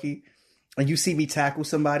karaoke, and you see me tackle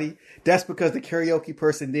somebody, that's because the karaoke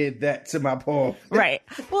person did that to my poem. Right.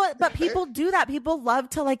 Well, but people do that. People love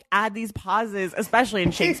to like add these pauses, especially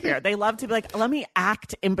in Shakespeare. They love to be like, let me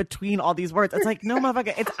act in between all these words. It's like, no,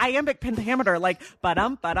 motherfucker, it's iambic pentameter, like,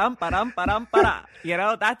 ba-dum, ba-dum, ba-dum, ba-dum,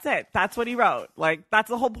 ba-da. That's it. That's what he wrote. Like, that's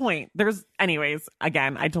the whole point. Anyways,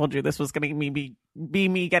 again, I told you this was going to be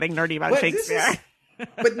me getting nerdy about Shakespeare.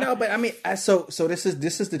 I mean, so this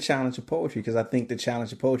is the challenge of poetry, because I think the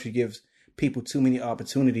challenge of poetry gives people too many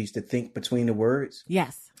opportunities to think between the words.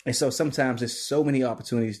 Yes. And so sometimes there's so many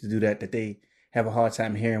opportunities to do that they have a hard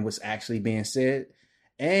time hearing what's actually being said.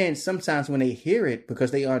 And sometimes when they hear it,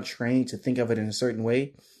 because they aren't trained to think of it in a certain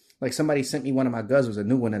way, like somebody sent me one of my guzzles, a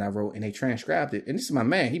new one that I wrote, and they transcribed it. And this is my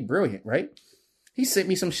man. He brilliant, right? He sent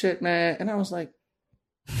me some shit, man. And I was like,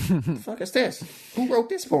 what the fuck is this? Who wrote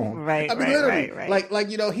this poem? Right. I mean, literally, right. Like,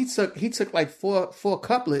 he took like four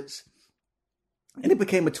couplets, and it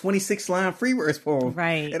became a 26-line free verse poem.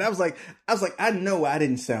 Right. And I was like, I know I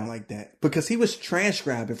didn't sound like that, because he was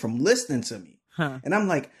transcribing from listening to me. Huh. And I'm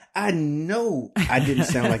like, I know I didn't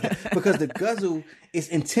sound like that, because the guzzle is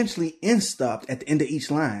intentionally in-stopped at the end of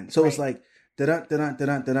each line. So it's like, da-dun, da-dun,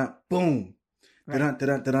 da-dun, da-dun, boom. Da-dun,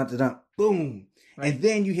 da-dun, da-dun, da-dun, boom. Right. And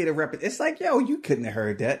then you hear the rep. It's like, yo, you couldn't have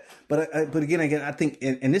heard that. But again, I think,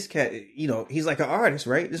 and this cat, he's like an artist,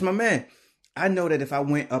 right? This is my man. I know that if I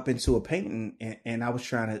went up into a painting and I was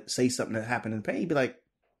trying to say something that happened in the painting, he'd be like,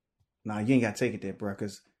 nah, you ain't got to take it there, bro,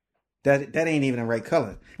 because that ain't even the right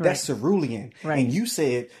color. Right. That's cerulean. Right. And you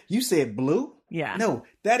said blue? Yeah. No,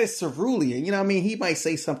 that is cerulean. You know what I mean? He might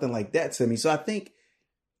say something like that to me. So I think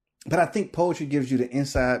poetry gives you the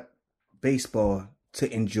inside baseball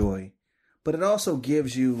to enjoy. But it also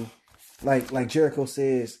gives you, like Jericho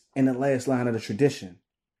says in the last line of the tradition,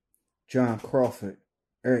 John Crawford,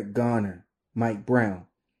 Eric Garner, Mike Brown,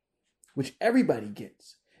 which everybody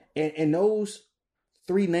gets. And those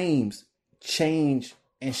three names change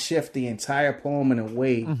and shift the entire poem in a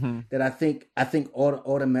way that I think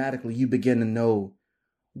automatically you begin to know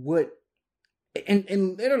what,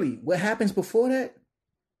 and literally what happens before that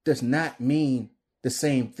does not mean the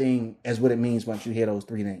same thing as what it means once you hear those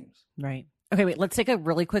three names. Right. Okay, wait, let's take a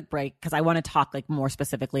really quick break, because I want to talk like more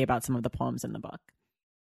specifically about some of the poems in the book.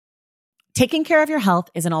 Taking care of your health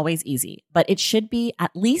isn't always easy, but it should be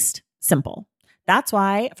at least simple. That's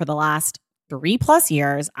why for the last 3+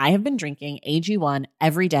 years, I have been drinking AG1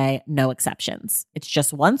 every day, no exceptions. It's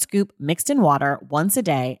just 1 scoop mixed in water once a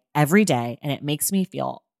day, every day, and it makes me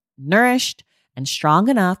feel nourished and strong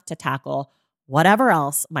enough to tackle whatever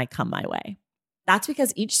else might come my way. That's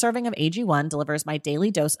because each serving of AG1 delivers my daily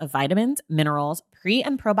dose of vitamins, minerals, pre-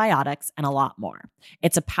 and probiotics, and a lot more.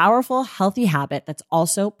 It's a powerful, healthy habit that's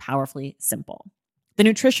also powerfully simple. The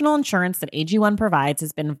nutritional insurance that AG1 provides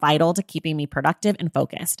has been vital to keeping me productive and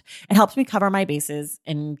focused. It helps me cover my bases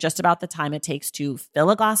in just about the time it takes to fill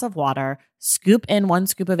a glass of water, scoop in 1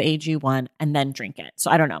 scoop of AG1, and then drink it. So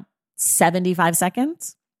I don't know, 75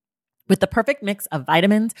 seconds? With the perfect mix of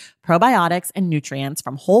vitamins, probiotics, and nutrients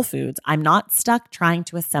from Whole Foods, I'm not stuck trying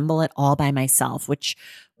to assemble it all by myself, which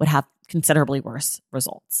would have considerably worse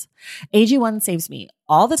results. AG1 saves me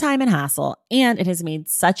all the time and hassle, and it has made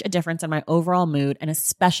such a difference in my overall mood and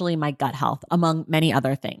especially my gut health, among many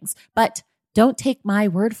other things. But don't take my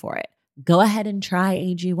word for it. Go ahead and try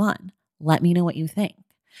AG1. Let me know what you think.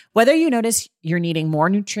 Whether you notice you're needing more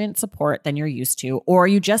nutrient support than you're used to, or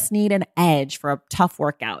you just need an edge for a tough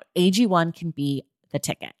workout, AG1 can be the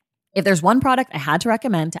ticket. If there's one product I had to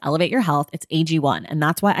recommend to elevate your health, it's AG1, and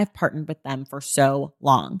that's why I've partnered with them for so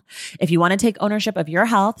long. If you want to take ownership of your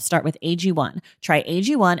health, start with AG1. Try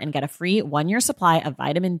AG1 and get a free 1-year supply of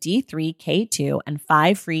vitamin D3, K2, and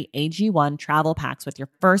 5 free AG1 travel packs with your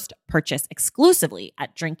first purchase exclusively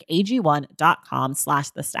at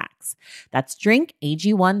drinkag1.com/thestacks. That's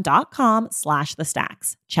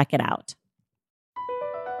drinkag1.com/thestacks. Check it out.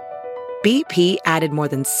 BP added more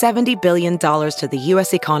than $70 billion to the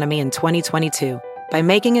U.S. economy in 2022 by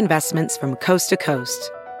making investments from coast to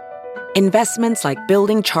coast. Investments like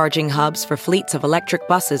building charging hubs for fleets of electric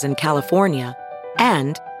buses in California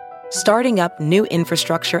and starting up new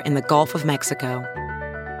infrastructure in the Gulf of Mexico.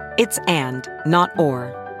 It's and, not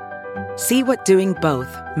or. See what doing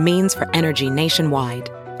both means for energy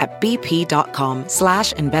nationwide at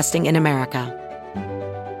bp.com/investing in America.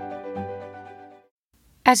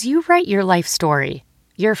 As you write your life story,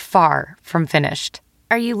 you're far from finished.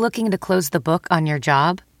 Are you looking to close the book on your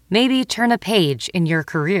job? Maybe turn a page in your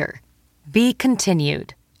career? Be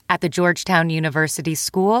continued at the Georgetown University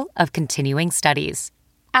School of Continuing Studies.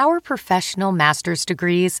 Our professional master's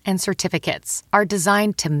degrees and certificates are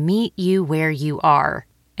designed to meet you where you are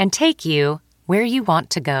and take you where you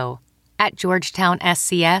want to go. At Georgetown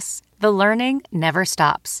SCS, the learning never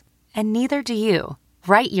stops, and neither do you.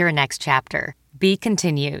 Write your next chapter. Be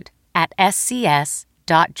continued at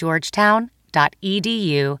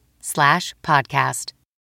scs.georgetown.edu/podcast.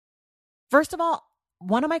 First of all,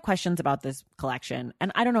 one of my questions about this collection,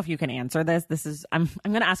 and I don't know if you can answer this. I'm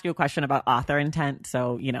going to ask you a question about author intent.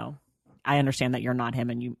 So, I understand that you're not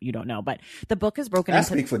him and you don't know, but the book is broken into... I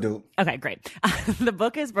speak for Duke. Okay, great. The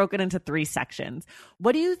book is broken into 3 sections.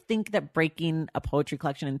 What do you think that breaking a poetry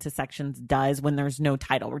collection into sections does when there's no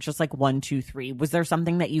title? We're just like 1, 2, 3. Was there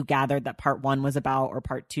something that you gathered that part 1 was about or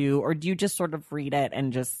part 2? Or do you just sort of read it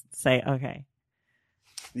and just say, okay?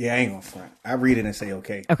 Yeah, I ain't gonna front. I read it and say,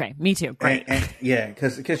 okay. Okay, me too. Great. And yeah,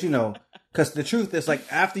 because the truth is, like,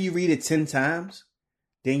 after you read it 10 times,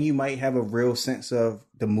 then you might have a real sense of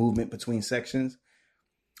the movement between sections.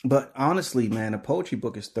 But honestly, man, a poetry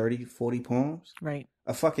book is 30, 40 poems. Right.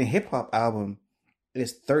 A fucking hip hop album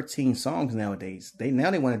is 13 songs nowadays. They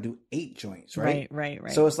want to do 8 joints, right? Right.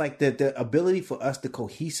 So it's like the ability for us to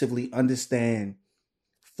cohesively understand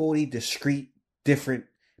 40 discrete, different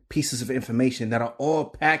pieces of information that are all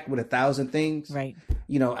packed with 1,000 things. Right.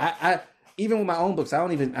 I even with my own books, I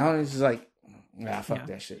don't just like, fuck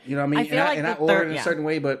that shit. You know what I mean? I order it in a certain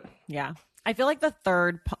way, but yeah, I feel like the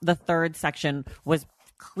third section was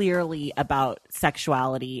clearly about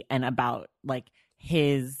sexuality and about like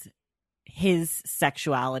his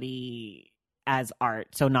sexuality as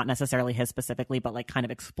art. So not necessarily his specifically, but like kind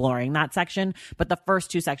of exploring that section. But the first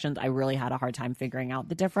 2 sections, I really had a hard time figuring out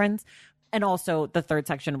the difference. And also the third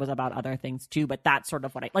section was about other things too. But that's sort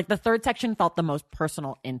of what I like. The third section felt the most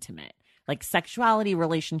personal, intimate. Like sexuality,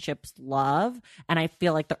 relationships, love. And I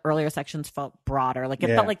feel like the earlier sections felt broader. Like it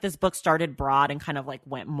felt like this book started broad and kind of like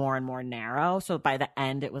went more and more narrow. So by the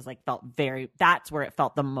end, it was like that's where it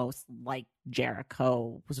felt the most like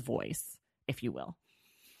Jericho's voice, if you will.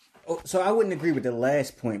 Oh, so I wouldn't agree with the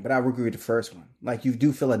last point, but I would agree with the first one. Like you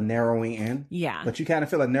do feel a narrowing in. Yeah. But you kind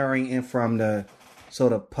of feel a narrowing in from the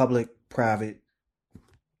sort of public-private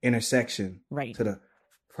intersection. Right. To the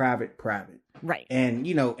private. Right. And,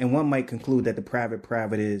 and one might conclude that the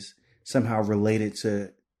private is somehow related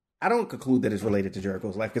to, I don't conclude that it's related to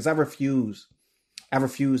Jericho's life, because I refuse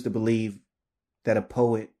to believe that a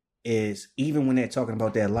poet is, even when they're talking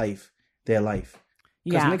about their life. Because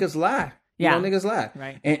niggas lie. Niggas lie.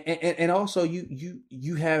 Right. And also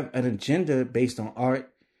you have an agenda based on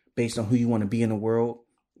art, based on who you want to be in the world,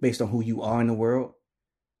 based on who you are in the world.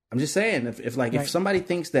 I'm just saying, if somebody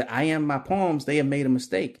thinks that I am my poems, they have made a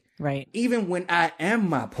mistake. Right. Even when I am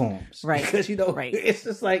my poems. Right. Because, it's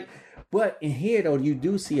just like, but in here, though, you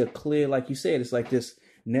do see a clear, like you said, it's like this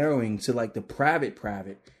narrowing to like the private.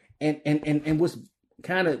 And what's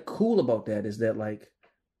kind of cool about that is that, like,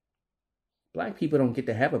 Black people don't get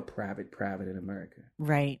to have a private in America.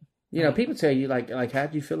 Right. People tell you, like,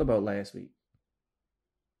 how'd you feel about last week?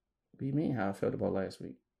 What do you mean how I felt about last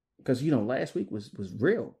week? Because, last week was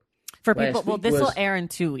real. For people, well, this will air in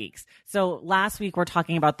 2 weeks. So last week we're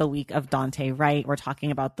talking about the week of Dante Wright. We're talking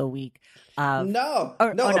about the week of no.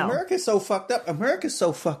 America's so fucked up. America's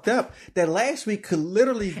so fucked up that last week could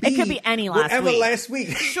literally be. It could be any last week.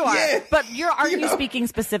 Sure, yeah. But aren't you speaking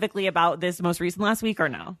specifically about this most recent last week or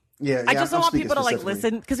no? Yeah, I just don't want people to like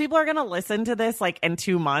listen, because people are going to listen to this like in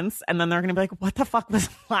 2 months and then they're going to be like, what the fuck was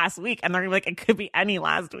last week? And they're going to be like, it could be any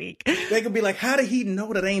last week. They could be like, how did he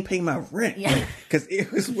know that I ain't paying my rent? Yeah. Because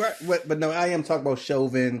it was but no, I am talking about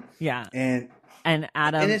Chauvin. Yeah. And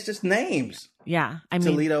Adam. And it's just names. Yeah. I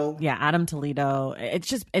mean, Toledo. Yeah. Adam Toledo.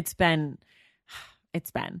 It's been.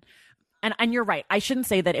 And you're right. I shouldn't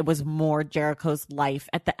say that it was more Jericho's life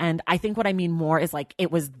at the end. I think what I mean more is like,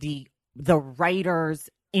 it was the writer's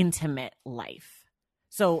intimate life.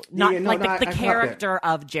 So not the character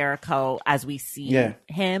of Jericho as we see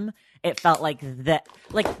him, it felt like that,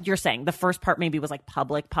 like you're saying, the first part maybe was like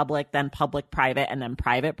public, then public, private, and then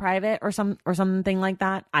private, or something like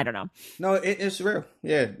that. I don't know. No, it's real.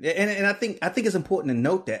 Yeah. And I think it's important to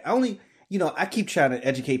note that. I keep trying to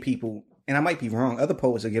educate people, and I might be wrong. Other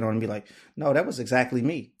poets will get on and be like, no, that was exactly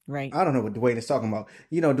me. Right. I don't know what Dwayne is talking about.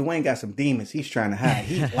 Dwayne got some demons he's trying to hide.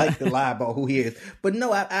 He like to lie about who he is. But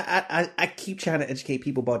no, I keep trying to educate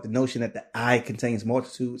people about the notion that the I contains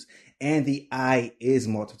multitudes and the I is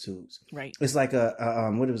multitudes. Right. It's like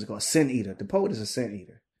what was it called? Sin eater. The poet is a sin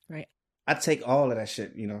eater. Right. I take all of that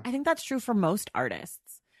shit, I think that's true for most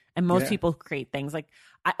artists. And most people create things. Like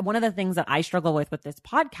one of the things that I struggle with this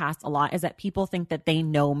podcast a lot is that people think that they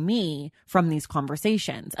know me from these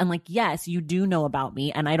conversations. And like, yes, you do know about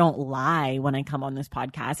me. And I don't lie when I come on this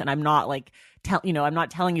podcast. And I'm not like, I'm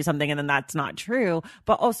not telling you something and then that's not true.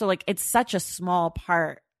 But also like, it's such a small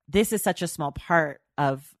part. This is such a small part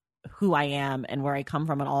of who I am and where I come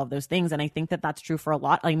from and all of those things. And I think that that's true for a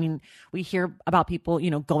lot. I mean, we hear about people,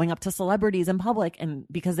 going up to celebrities in public and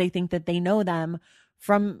because they think that they know them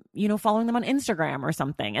from, following them on Instagram or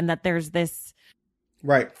something. And that there's this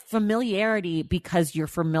familiarity because you're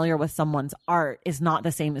familiar with someone's art is not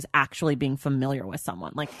the same as actually being familiar with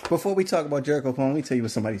someone. Like, before we talk about Jericho poem, let me tell you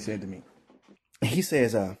what somebody said to me. He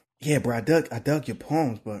says, yeah, bro, I dug your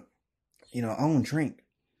poems, but I don't drink.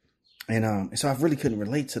 And so I really couldn't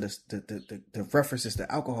relate to the references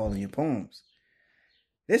to alcohol in your poems.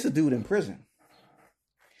 There's a dude in prison.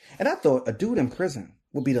 And I thought a dude in prison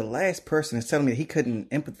would be the last person that's telling me that he couldn't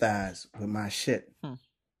empathize with my shit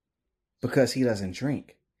because he doesn't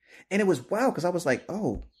drink. And it was wild because I was like,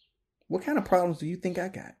 oh, what kind of problems do you think I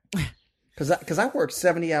got? Because I work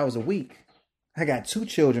 70 hours a week. I got 2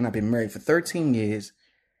 children. I've been married for 13 years.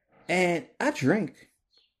 And I drink.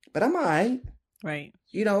 But I'm all right. Right.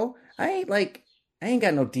 I ain't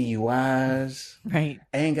got no DUIs. Right.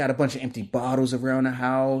 I ain't got a bunch of empty bottles around the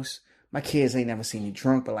house. My kids ain't never seen me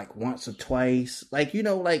drunk, but like once or twice. Like,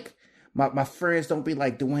 my friends don't be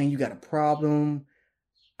like, Dwayne, you got a problem.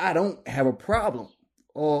 I don't have a problem.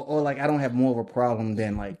 Or like, I don't have more of a problem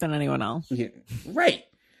than anyone else. Yeah, right.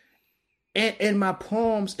 And my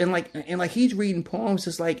poems, and like he's reading poems,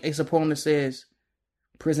 it's a poem that says,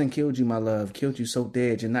 prison killed you, my love, killed you so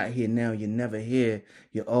dead. You're not here now, you're never here.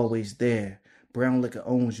 You're always there. Brown liquor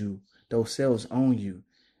owns you. Those cells own you.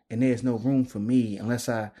 And there's no room for me unless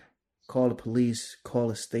I call the police, call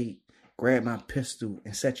the state, grab my pistol,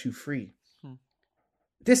 and set you free.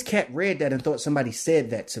 This cat read that and thought somebody said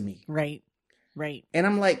that to me. Right. Right. And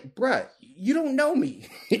I'm like, bruh, you don't know me,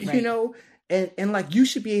 Right. And like, you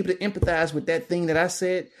should be able to empathize with that thing that I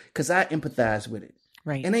said, because I empathize with it.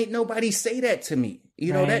 Right. And ain't nobody say that to me.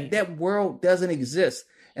 That world doesn't exist.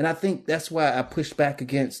 And I think that's why I pushed back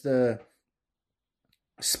against the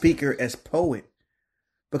speaker as poet.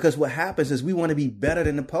 Because what happens is we want to be better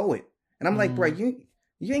than the poet. And I'm like, bro, you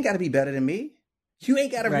ain't got to be better than me. You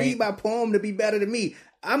ain't got to read my poem to be better than me.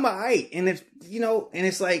 I'm all right. And it's, and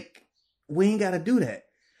it's like, we ain't got to do that.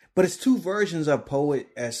 But it's 2 versions of poet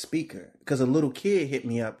as speaker. Because a little kid hit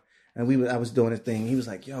me up and I was doing a thing. He was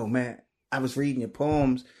like, yo, man, I was reading your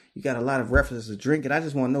poems. You got a lot of references to drinking. I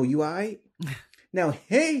just want to know, you all right? Now,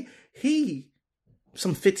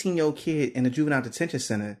 some 15-year-old kid in a juvenile detention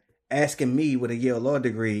center asking me with a Yale law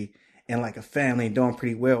degree and like a family and doing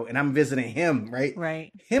pretty well. And I'm visiting him, right?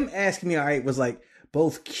 Right. Him asking me, all right, was like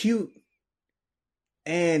both cute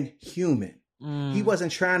and human. He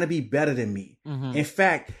wasn't trying to be better than me. Mm-hmm. In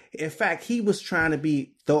fact, he was trying to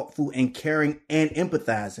be thoughtful and caring and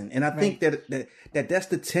empathizing. And I think that's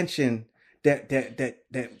the tension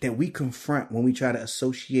that we confront when we try to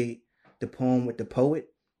associate the poem with the poet.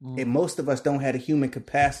 And most of us don't have the human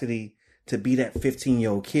capacity to be that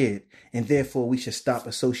 15-year-old kid. And therefore we should stop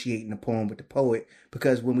associating the poem with the poet,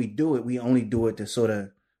 because when we do it, we only do it to sort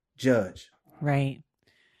of judge. Right.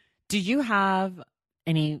 Do you have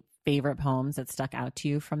any favorite poems that stuck out to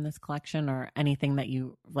you from this collection, or anything that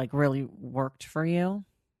you like really worked for you?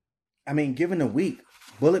 I mean, given the week,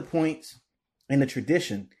 bullet points and the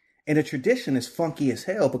tradition. And the tradition is funky as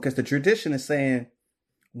hell, because the tradition is saying,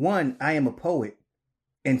 1, I am a poet.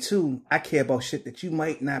 And 2, I care about shit that you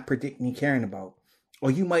might not predict me caring about,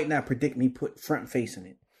 or you might not predict me put front facing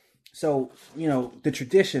it. So, the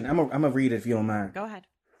tradition, I'm gonna read it if you don't mind. Go ahead.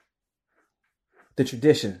 The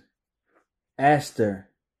tradition. Aster,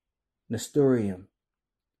 Nestorium,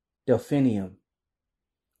 Delphinium.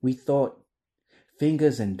 We thought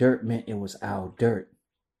fingers and dirt meant it was our dirt.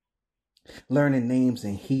 Learning names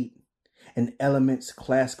and heat and elements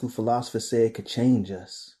classical philosophers said could change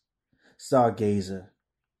us. Stargazer,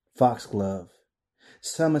 foxglove.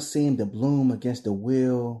 Summer seemed to bloom against the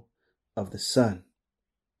will of the sun.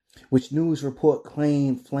 which news report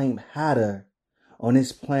claimed flame hotter on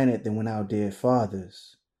this planet than when our dead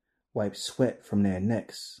fathers wiped sweat from their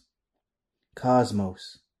necks.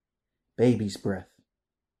 Cosmos, baby's breath.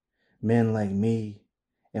 Men like me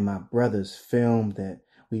and my brothers filmed that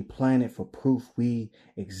we planted for proof we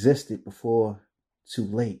existed before too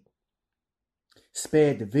late.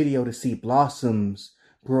 Spared the video to see blossoms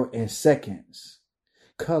brought in seconds.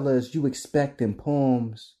 Colors you expect in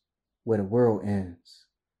poems where the world ends.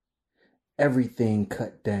 Everything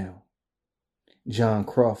cut down. John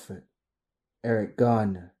Crawford, Eric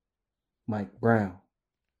Garner, Mike Brown.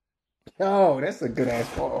 Oh, that's a good ass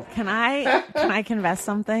poem. Can I confess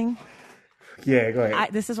something? Yeah, go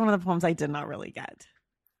ahead. This is one of the poems I did not really get.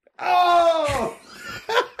 Oh!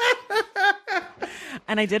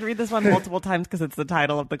 And I did read this one multiple times because it's the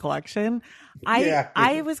title of the collection.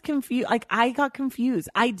 I was confused. Like, I got confused.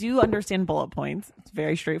 I do understand bullet points. It's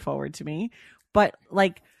very straightforward to me. But,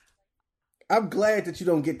 like... I'm glad that you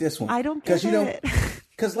don't get this one. I don't get it.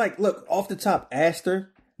 Because, like, look, off the top,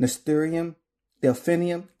 Aster, Nestorium,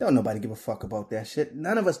 Delphinium, don't nobody give a fuck about that shit.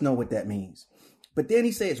 None of us know what that means. But then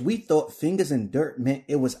he says, we thought fingers in dirt meant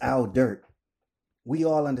it was our dirt. We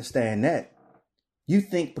all understand that. You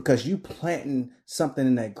think because you planting something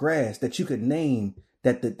in that grass that you could name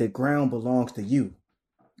that the ground belongs to you,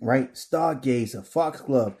 right? Stargazer,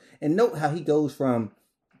 Foxglove. And note how he goes from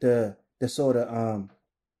the sort of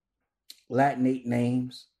Latinate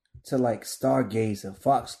names to like Stargazer,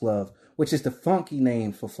 Foxglove, which is the funky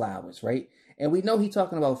name for flowers, right? And we know he's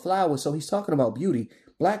talking about flowers, so he's talking about beauty.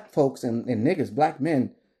 Black folks and niggas, black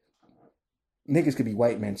men, niggas could be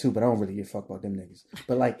white men too, but I don't really give a fuck about them niggas.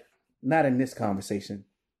 But like, not in this conversation.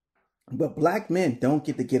 But black men don't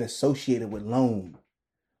get associated with loam,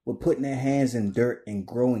 with putting their hands in dirt and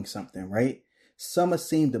growing something, right? Summer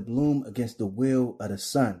seemed to bloom against the will of the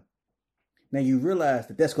sun. Now you realize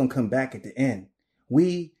that that's going to come back at the end.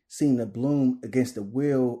 We seem to bloom against the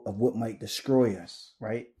will of what might destroy us,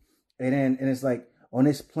 right? And it's like on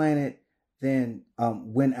this planet, then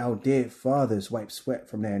when our dead fathers wipe sweat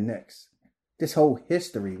from their necks. This whole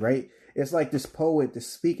history, right? It's like this poet, the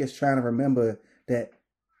speaker's trying to remember that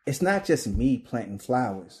it's not just me planting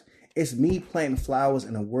flowers. It's me planting flowers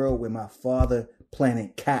in a world where my father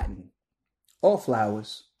planted cotton. All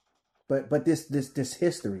flowers, but this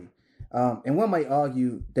history. And one might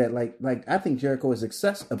argue that like I think Jericho is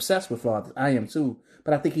obsessed with fathers. I am too,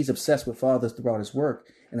 but I think he's obsessed with fathers throughout his work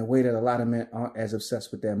in a way that a lot of men aren't as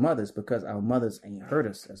obsessed with their mothers because our mothers ain't hurt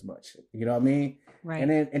us as much. You know what I mean? Right.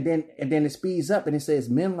 And then it speeds up and it says,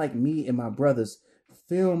 men like me and my brothers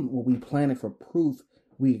filmed what we planted for proof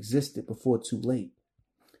we existed before too late.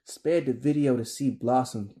 Spared the video to see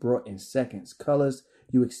blossoms brought in seconds. Colors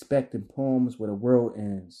you expect in poems where the world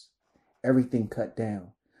ends. Everything cut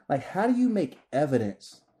down. Like, how do you make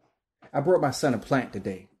evidence? I brought my son a plant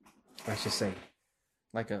today, I should say.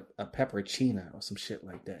 Like a pepperoncino or some shit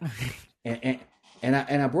like that. and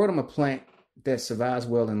I brought him a plant that survives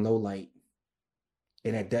well in low light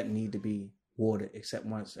and that doesn't need to be watered except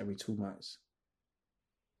once every 2 months.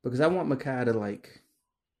 Because I want Makai to like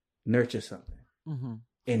nurture something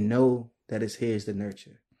and know that it's his to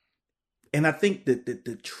nurture. And I think that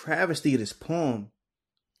the travesty of this poem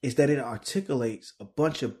is that it articulates a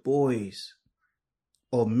bunch of boys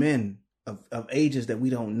or men of ages that we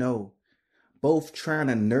don't know, both trying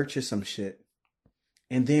to nurture some shit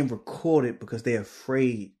and then record it because they're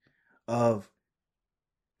afraid of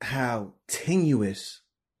how tenuous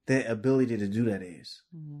their ability to do that is.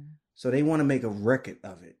 Mm-hmm. So they want to make a record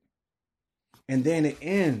of it. And then it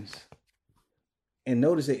ends. And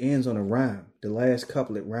notice it ends on a rhyme. The last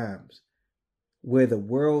couplet rhymes. Where the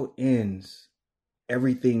world ends,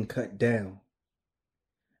 everything cut down.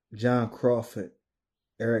 John Crawford,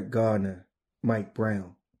 Eric Garner, Mike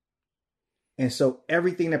Brown. And so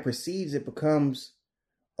everything that precedes it becomes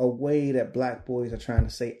a way that black boys are trying to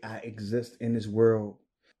say, I exist in this world.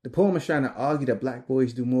 The poem is trying to argue that black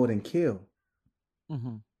boys do more than kill.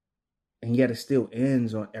 Mm-hmm. And yet it still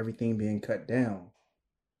ends on everything being cut down.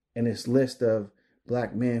 And this list of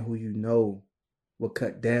black men who you know were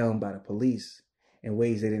cut down by the police in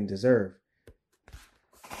ways they didn't deserve.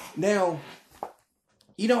 Now,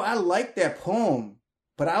 you know, I like that poem,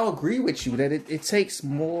 but I'll agree with you that it takes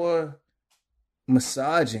more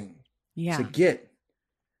massaging to get.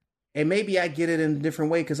 And maybe I get it in a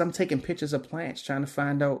different way because I'm taking pictures of plants trying to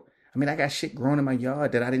find out. I mean, I got shit growing in my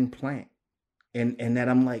yard that I didn't plant. And that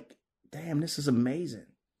I'm like, damn, this is amazing.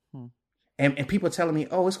 And people are telling me,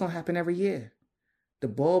 oh, it's going to happen every year. The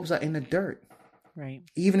bulbs are in the dirt. Right.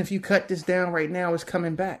 Even if you cut this down right now, it's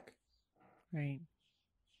coming back. Right.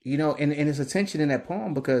 You know, and there's a tension in that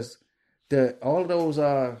poem because all of those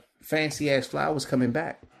fancy ass flowers coming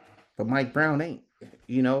back, but Mike Brown ain't.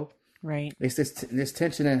 You know, right? It's this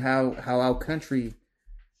tension in how our country,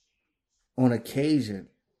 on occasion,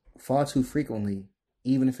 far too frequently,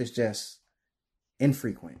 even if it's just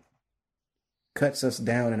infrequent, cuts us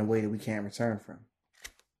down in a way that we can't return from.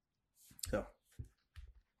 So,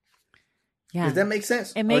 yeah, does that make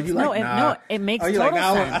sense? It makes no, it makes total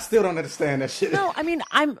sense. I still don't understand that shit. No, I mean,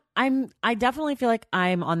 I definitely feel like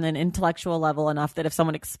I'm on an intellectual level enough that if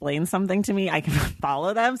someone explains something to me, I can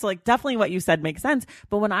follow them. So like, definitely what you said makes sense.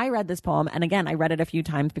 But when I read this poem, and again, I read it a few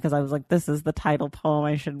times because I was like, this is the title poem.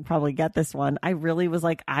 I should probably get this one. I really was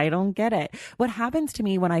like, I don't get it. What happens to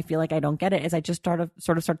me when I feel like I don't get it is I just sort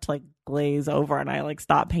of start to like glaze over and I like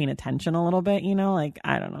stop paying attention a little bit, you know, like,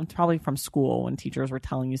 I don't know, it's probably from school when teachers were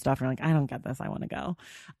telling you stuff and you're like, I don't get this. I want to go.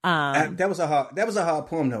 That was a hard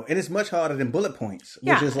poem though. And it's much harder than bullet points,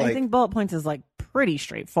 which is like, I think bullet points is like pretty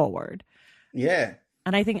straightforward. Yeah.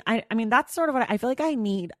 And I think, I mean, that's sort of what I feel like I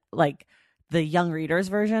need, like the young readers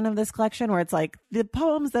version of this collection where it's like the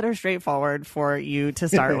poems that are straightforward for you to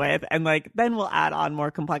start with. And like, then we'll add on more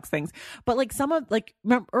complex things. But like some of like,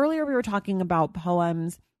 remember, earlier we were talking about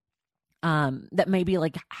poems that maybe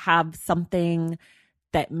like have something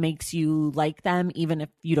that makes you like them, even if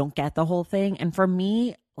you don't get the whole thing. And for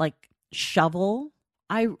me, like Shovel,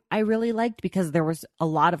 I really liked because there was a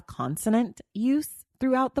lot of consonant use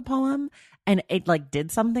throughout the poem and it like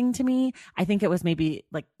did something to me. I think it was maybe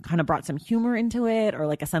like kind of brought some humor into it or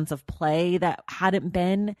like a sense of play that hadn't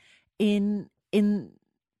been in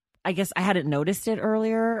I guess I hadn't noticed it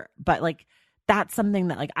earlier, but like that's something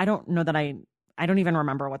that like I don't know that I don't even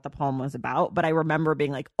remember what the poem was about, but I remember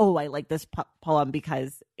being like, oh, I like this poem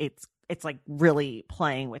because it's like really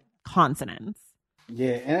playing with consonants.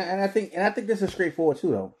 Yeah, and I think this is straightforward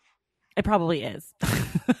too, though. It probably is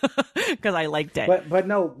because I liked it.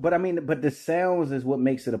 But the sounds is what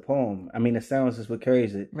makes it a poem. I mean, the sounds is what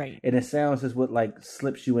carries it, right? And the sounds is what like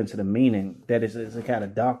slips you into the meaning that is a kind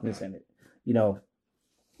of darkness in it, you know,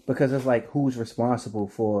 because it's like who's responsible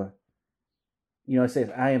for. You know, it says,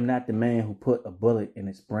 I am not the man who put a bullet in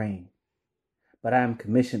its brain, but I am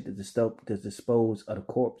commissioned to dispose of the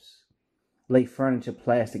corpse. Lay furniture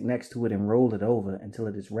plastic next to it and roll it over until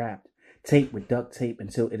it is wrapped. Tape with duct tape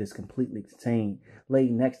until it is completely contained. Lay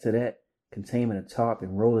next to that containment a tarp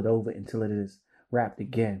and roll it over until it is wrapped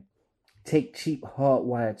again. Take cheap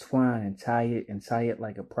hardwire twine and tie it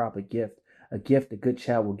like a proper gift. A gift a good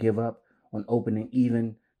child will give up on opening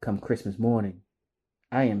even come Christmas morning.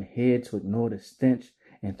 I am here to ignore the stench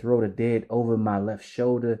and throw the dead over my left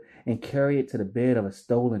shoulder and carry it to the bed of a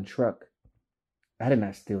stolen truck. I did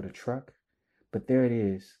not steal the truck, but there it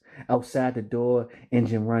is. Outside the door,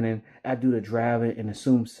 engine running, I do the driving and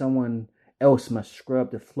assume someone else must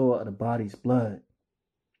scrub the floor of the body's blood.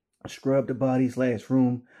 Scrub the body's last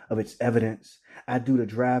room of its evidence. I do the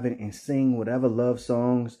driving and sing whatever love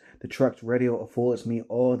songs the truck's radio affords me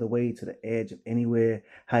all the way to the edge of anywhere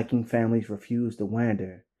hiking families refuse to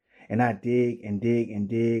wander. And I dig and dig and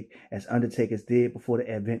dig as undertakers did before the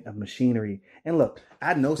advent of machinery. And look,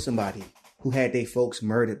 I know somebody who had their folks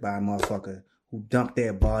murdered by a motherfucker who dumped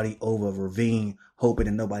their body over a ravine hoping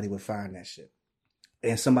that nobody would find that shit.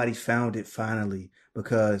 And somebody found it finally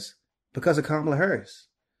because of Kamala Harris.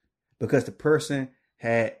 Because the person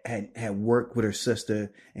had worked with her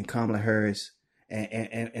sister and Kamala Harris,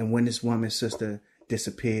 and when this woman's sister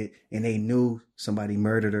disappeared, and they knew somebody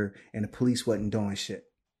murdered her, and the police wasn't doing shit.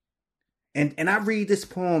 And I read this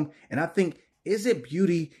poem, and I think, is it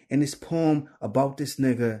beauty in this poem about this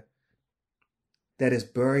nigga that is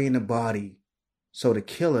burying the body so the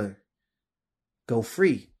killer go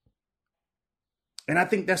free? And I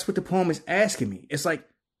think that's what the poem is asking me. It's like,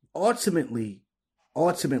 ultimately,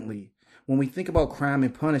 when we think about crime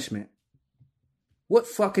and punishment, what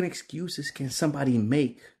fucking excuses can somebody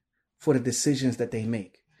make for the decisions that they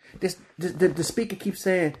make? The speaker keeps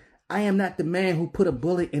saying, I am not the man who put a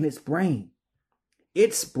bullet in its brain.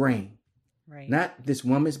 Its brain. Right. Not this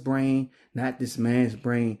woman's brain, not this man's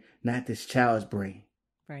brain, not this child's brain.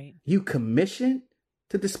 Right. You commissioned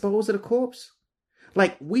to dispose of the corpse?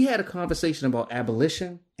 Like, we had a conversation about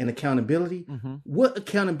abolition and accountability. Mm-hmm. What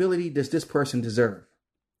accountability does this person deserve?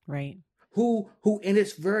 Right. Who in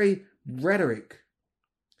its very rhetoric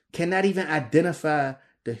cannot even identify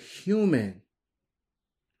the human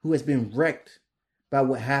who has been wrecked by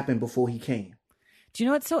what happened before he came. Do you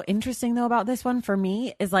know what's so interesting though about this one for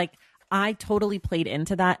me is like, I totally played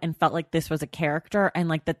into that and felt like this was a character and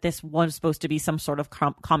like that this was supposed to be some sort of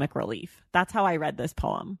comic relief. That's how I read this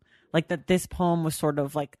poem. Like that this poem was sort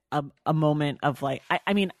of like a moment of like,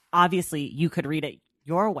 I mean, obviously you could read it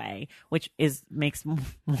your way, which makes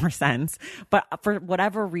more sense. But for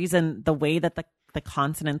whatever reason, the way that the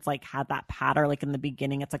consonants like had that pattern, like in the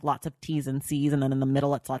beginning, it's like lots of T's and C's, and then in the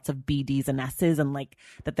middle, it's lots of B, D's and S's, and like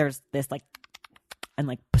that there's this like, and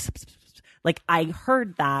like I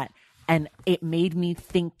heard that, and it made me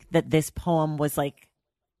think that this poem was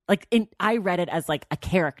I read it as like a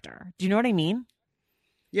character. Do you know what I mean?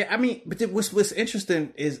 Yeah, I mean, but what's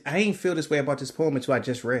interesting is I ain't feel this way about this poem until I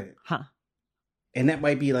just read it. Huh. And that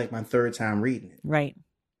might be like my third time reading it. Right.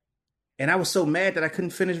 And I was so mad that I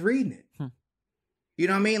couldn't finish reading it. You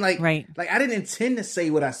know what I mean? Like, right. Like I didn't intend to say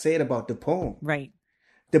what I said about the poem. Right.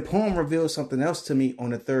 The poem revealed something else to me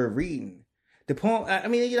on the third reading. The poem, I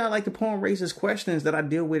mean, you know, like the poem raises questions that I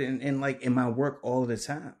deal with in my work all of the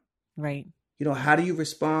time. Right. You know, how do you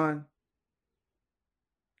respond?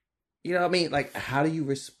 You know what I mean? Like, how do you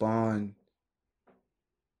respond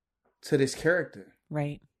to this character?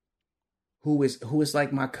 Right. Who is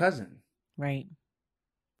like my cousin? Right.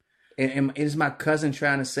 And is my cousin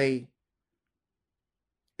trying to say,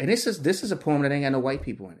 and this is a poem that ain't got no white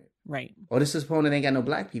people in it. Right. Or this is a poem that ain't got no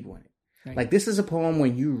black people in it. Right. Like, this is a poem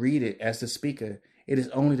when you read it as the speaker, it is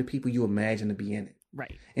only the people you imagine to be in it.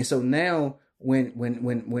 Right. And so now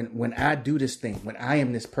when I do this thing, when I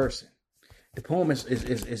am this person, the poem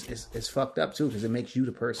is fucked up too, because it makes you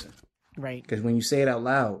the person. Right. Because when you say it out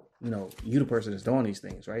loud, you know, you the person that's doing these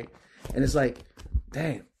things, right? And it's like,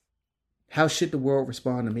 damn, how should the world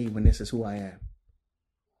respond to me when this is who I am?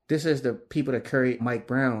 This is the people that carried Mike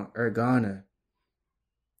Brown, Eric Garner.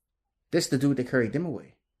 This the dude that carried them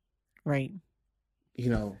away. Right. You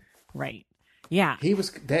know. Right. Yeah. He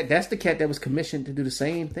was that's the cat that was commissioned to do the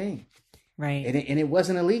same thing. Right. And it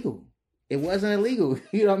wasn't illegal. It wasn't illegal.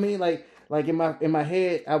 You know what I mean? Like in my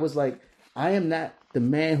head, I was like, I am not the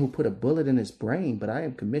man who put a bullet in his brain, but I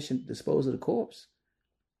am commissioned to dispose of the corpse.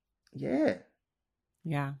 Yeah.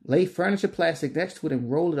 Yeah. Lay furniture plastic next to it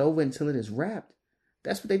and roll it over until it is wrapped.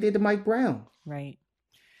 That's what they did to Mike Brown. Right.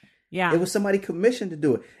 Yeah. It was somebody commissioned to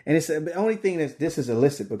do it. And it's the only thing this is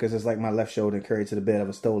illicit because it's like my left shoulder carried to the bed of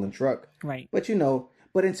a stolen truck. Right. But you know,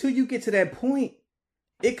 but until you get to that point,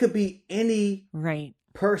 it could be any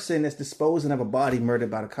person that's disposing of a body murdered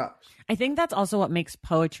by the cops. I think that's also what makes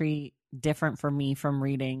poetry different for me from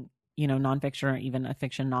reading, you know, nonfiction or even a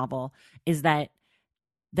fiction novel, is that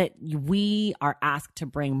we are asked to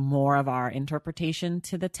bring more of our interpretation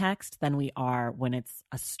to the text than we are when it's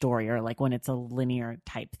a story or like when it's a linear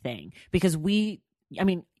type thing. Because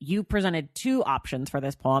you presented two options for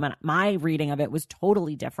this poem and my reading of it was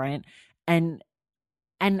totally different. And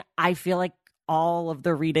I feel like all of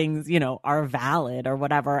the readings, you know, are valid or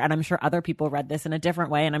whatever. And I'm sure other people read this in a different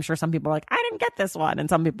way. And I'm sure some people are like, I didn't get this one. And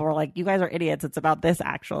some people are like, you guys are idiots. It's about this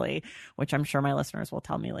actually, which I'm sure my listeners will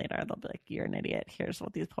tell me later. They'll be like, you're an idiot. Here's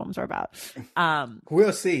what these poems are about.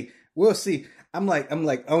 We'll see. I'm like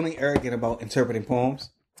only arrogant about interpreting poems,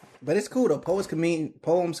 but it's cool though. Poems can mean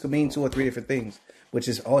 2 or 3 different things, which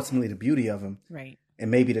is ultimately the beauty of them. Right. And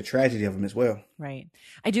maybe the tragedy of them as well. Right.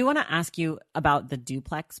 I do want to ask you about the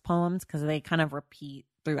duplex poems because they kind of repeat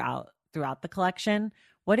throughout the collection.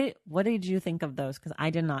 What did you think of those? Because I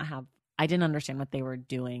didn't understand what they were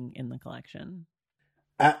doing in the collection.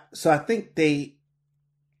 So I think it's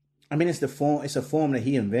a form that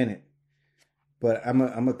he invented, but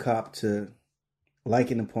I'm a cop to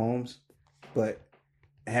liking the poems, but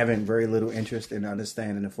having very little interest in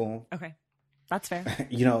understanding the form. Okay. That's fair.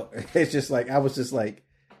 You know, it's just like, I was just like,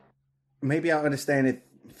 maybe I'll understand it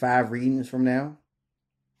 5 readings from now.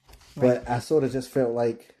 Right. But I sort of just felt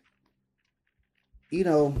like, you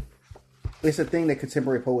know, it's a thing that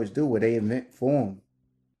contemporary poets do where they invent form.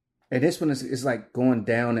 And this one is like going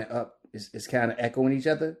down and up. It's kind of echoing each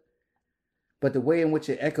other. But the way in which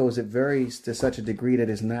it echoes, it varies to such a degree that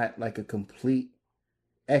it's not like a complete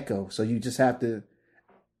echo. So you just have to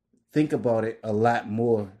think about it a lot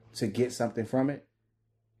more to get something from it,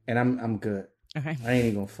 and I'm good. Okay, I ain't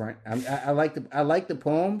even gonna front. I like the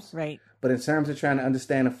poems, right? But in terms of trying to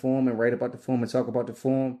understand the form and write about the form and talk about the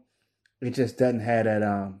form, it just doesn't have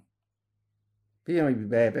that. He don't be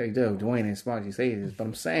bad, Dwayne ain't smart. You say this, but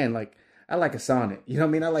I'm saying like I like a sonnet. You know what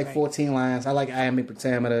I mean? I like 14 lines. I like iambic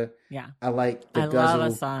pentameter. Yeah, I like the guzzle. I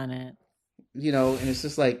love a sonnet. You know, and it's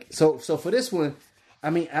just like so for this one, I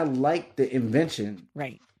mean, I like the invention,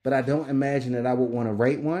 right? But I don't imagine that I would want to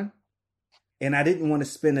write one. And I didn't want to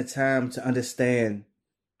spend the time to understand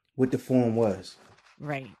what the form was.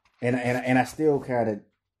 Right. And I still kind of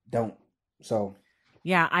don't. So.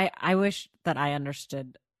 Yeah, I wish that I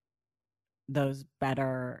understood those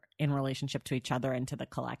better in relationship to each other and to the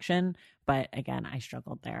collection. But again, I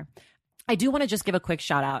struggled there. I do want to just give a quick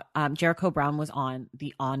shout out. Jericho Brown was on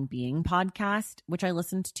the On Being podcast, which I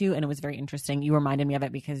listened to, and it was very interesting. You reminded me of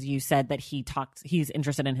it because you said that he's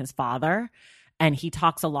interested in his father, and he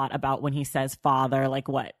talks a lot about when he says father, like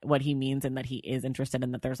what he means, and that he is interested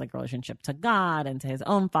in that there's like relationship to God and to his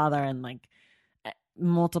own father, and like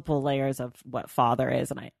multiple layers of what father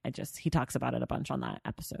is. And he talks about it a bunch on that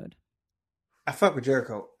episode. I fuck with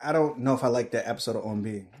Jericho. I don't know if I like that episode of On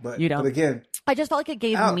Being, but you don't. But again, I just felt like it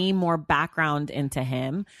gave me more background into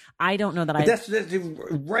him. I don't know that that's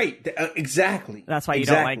right. Exactly. That's why you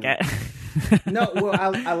don't like it. No,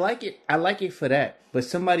 well, I like it. I like it for that. But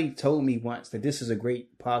somebody told me once that this is a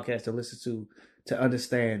great podcast to listen to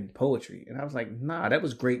understand poetry, and I was like, nah, that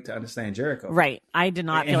was great to understand Jericho. Right. I did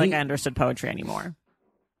not feel like I understood poetry anymore.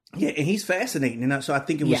 Yeah, and he's fascinating, and so I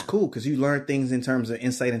think it was cool because you learn things in terms of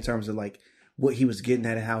insight, in terms of like what he was getting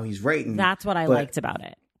at and how he's writing. That's what I liked about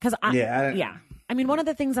it. Because I mean, one of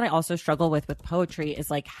the things that I also struggle with poetry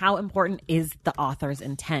is like, how important is the author's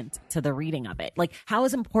intent to the reading of it? Like, how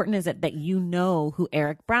important is it that you know who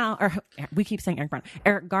Eric Garner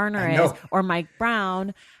is, or Mike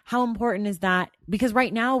Brown? How important is that? Because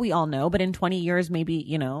right now we all know, but in 20 years, maybe,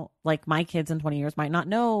 you know, like my kids in 20 years might not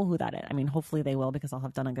know who that is. I mean, hopefully they will because I'll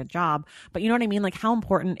have done a good job. But you know what I mean? Like, how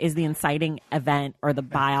important is the inciting event or the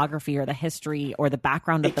biography or the history or the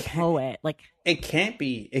background of the poet? Like, it can't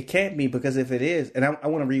be. It can't be, because if it is, and I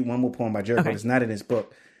want to read one more poem by Jericho. Okay. It's not in his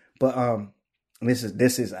book, but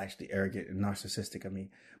this is actually arrogant and narcissistic of me.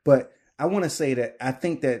 But I want to say that I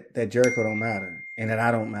think that Jericho don't matter, and that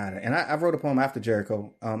I don't matter. And I wrote a poem after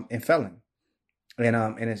Jericho, in Felon,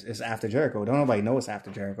 and it's after Jericho. Don't nobody know it's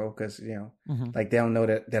after Jericho because like they don't know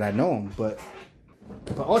that I know him. But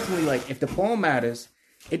ultimately, like if the poem matters,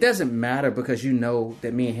 it doesn't matter because you know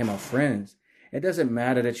that me and him are friends. It doesn't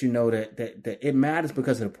matter that you know that it matters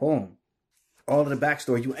because of the poem. All of the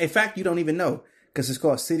backstory. In fact, you don't even know because it's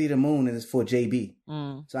called City of the Moon and it's for JB.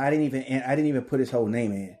 So I didn't even put his whole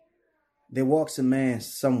name in. There walks a man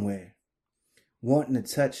somewhere, wanting the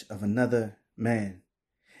touch of another man.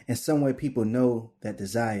 And somewhere people know that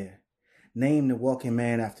desire. Name the walking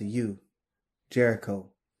man after you,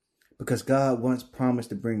 Jericho. Because God once promised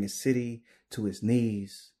to bring the city to its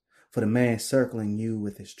knees for the man circling you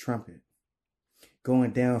with his trumpet.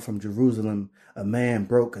 Going down from Jerusalem, a man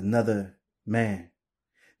broke another man.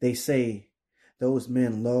 They say those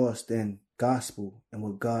men lost in gospel and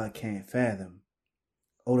what God can't fathom.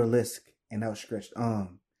 Odalisque and outstretched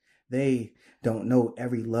arm. They don't know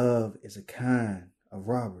every love is a kind of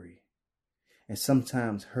robbery. And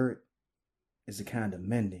sometimes hurt is a kind of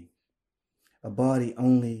mending. A body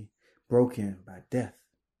only broken by death.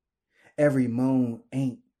 Every moan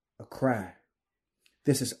ain't a cry.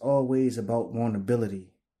 This is always about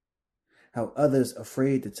vulnerability. How others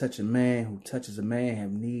afraid to touch a man who touches a man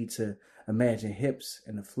have need to imagine hips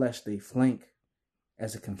and the flesh they flank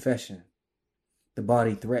as a confession. The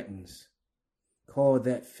body threatens. Call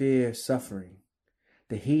that fear suffering.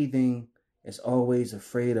 The heathen is always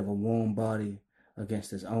afraid of a warm body against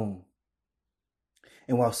his own.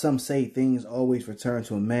 And while some say things always return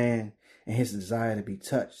to a man and his desire to be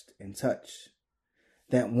touched and touched,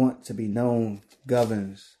 that want to be known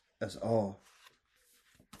governs us all.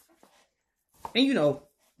 And you know,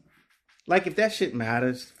 like if that shit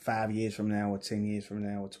matters 5 years from now or 10 years from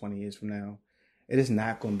now or 20 years from now, it is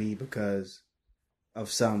not going to be because of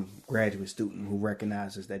some graduate student who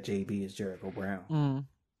recognizes that JB is Jericho Brown.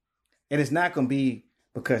 And it's not going to be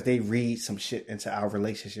because they read some shit into our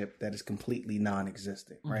relationship that is completely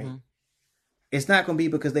non-existent, right? It's not going to be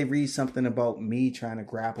because they read something about me trying to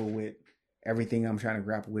grapple with everything I'm trying to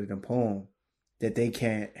grapple with in a poem that they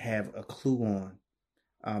can't have a clue on.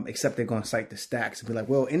 Except they're going to cite the Stacks and be like,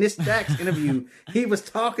 well, in this Stacks interview, he was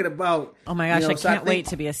talking about... Oh my gosh, I can't wait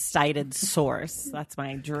to be a cited source. That's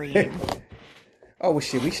my dream. Oh, well,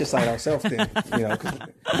 shit, we should cite ourselves then,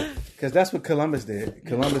 because that's what Columbus did.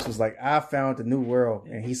 Columbus was like, I found the new world,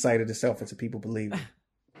 and he cited himself until people believe it.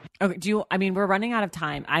 Okay, we're running out of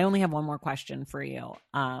time. I only have one more question for you,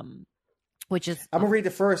 which is... I'm going to read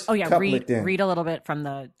the first couplet then. Read a little bit from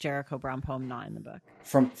the Jericho Brown poem, not in the book.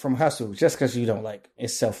 From Hustle, just because you don't like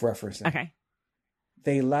it's self-referencing. Okay.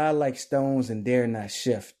 They lie like stones and dare not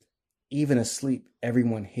shift. Even asleep,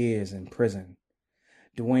 everyone hears in prison.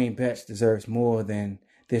 Dwayne Betts deserves more than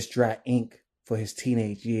this dry ink for his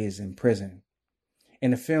teenage years in prison.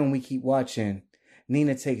 In the film we keep watching,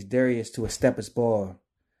 Nina takes Darius to a stepper's bar.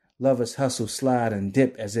 Lovers hustle, slide, and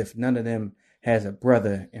dip as if none of them has a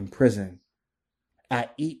brother in prison. I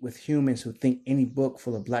eat with humans who think any book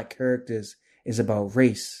full of black characters is about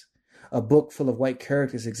race. A book full of white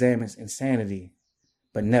characters examines insanity,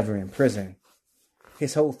 but never in prison.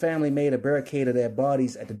 His whole family made a barricade of their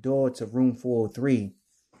bodies at the door to room 403.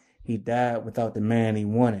 He died without the man he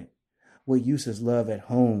wanted. What use is love at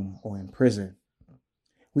home or in prison?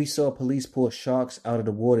 We saw police pull sharks out of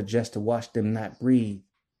the water just to watch them not breathe.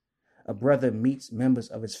 A brother meets members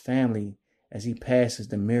of his family as he passes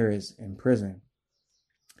the mirrors in prison.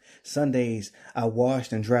 Sundays, I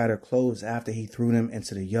washed and dried her clothes after he threw them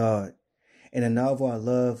into the yard. In a novel I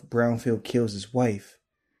love, Brownfield kills his wife,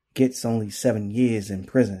 gets only 7 years in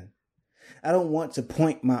prison. I don't want to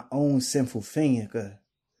point my own sinful finger,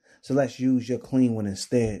 so let's use your clean one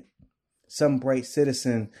instead. Some bright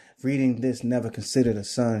citizen reading this never considered a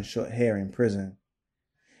son's short hair in prison.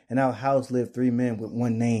 In our house lived 3 men with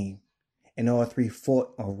one name, and all 3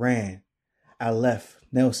 fought or ran. I left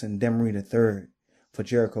Nelson Demery III for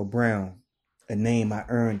Jericho Brown, a name I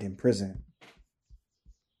earned in prison.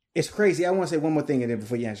 It's crazy. I want to say one more thing and then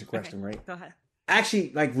before you answer your question, right? Go ahead.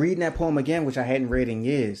 Actually, like reading that poem again, which I hadn't read in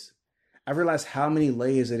years, I realized how many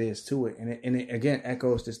layers it is to it. And it again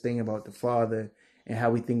echoes this thing about the father and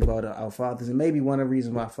how we think about our fathers. And maybe one of the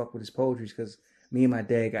reasons why I fuck with his poetry is because me and my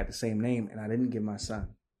dad got the same name and I didn't give my son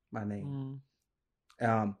my name.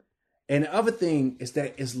 And the other thing is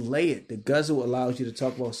that it's layered. The guzzle allows you to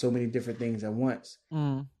talk about so many different things at once.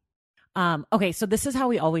 Okay, so this is how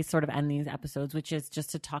we always sort of end these episodes, which is just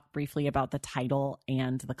to talk briefly about the title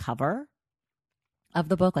and the cover of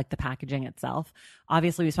the book, like the packaging itself.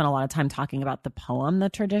 Obviously, we spent a lot of time talking about the poem, The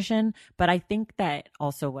Tradition, but I think that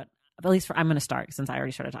also I'm going to start since I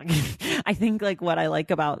already started talking. I think like what I like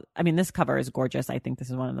about, this cover is gorgeous. I think this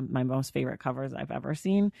is one of my most favorite covers I've ever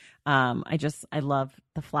seen. I love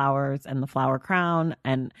the flowers and the flower crown.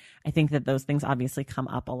 And I think that those things obviously come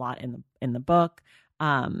up a lot in the book.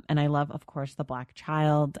 And I love, of course, the Black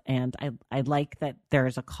child. And I like that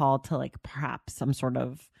there's a call to like perhaps some sort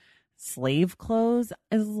of slave clothes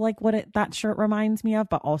is like what that shirt reminds me of,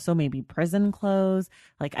 but also maybe prison clothes.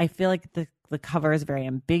 Like I feel like the cover is very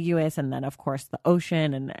ambiguous, and then of course the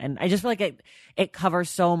ocean and I just feel like it covers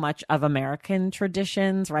so much of American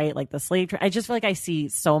traditions, right? Like the slave trade. I just feel like I see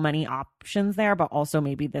so many options there, but also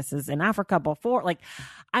maybe this is in Africa before. Like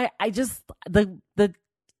I just the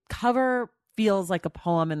cover feels like a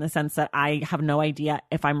poem in the sense that I have no idea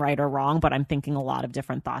if I'm right or wrong, but I'm thinking a lot of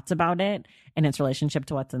different thoughts about it and its relationship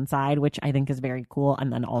to what's inside, which I think is very cool.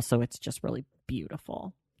 And then also it's just really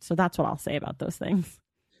beautiful. So that's what I'll say about those things.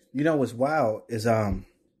 You know, what's wild is,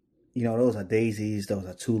 those are daisies. Those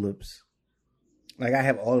are tulips. Like I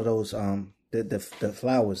have all of those, the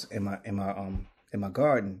flowers in my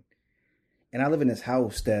garden. And I live in this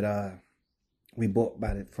house that, we bought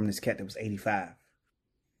from this cat that was 85.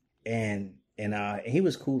 And he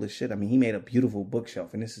was cool as shit. He made a beautiful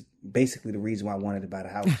bookshelf, and this is basically the reason why I wanted to buy the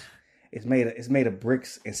house. It's made of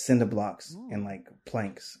bricks and cinder blocks and like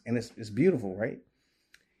planks, and it's beautiful, right?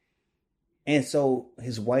 And so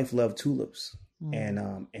his wife loved tulips,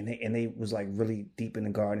 and they was like really deep in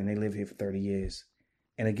the garden. They lived here for 30 years,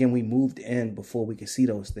 and again we moved in before we could see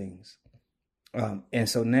those things, and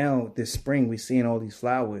so now this spring we're seeing all these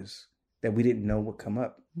flowers that we didn't know would come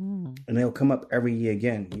up. And they'll come up every year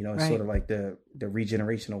again. It's right. Sort of like the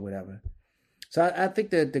regeneration or whatever. So I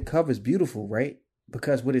think that the cover is beautiful, right?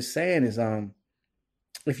 Because what it's saying is,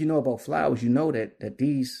 if you know about flowers, you know that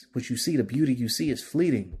these, what you see, the beauty you see is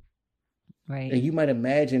fleeting. Right. And you might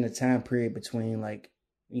imagine a time period between like,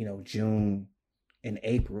 June and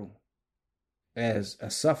April as a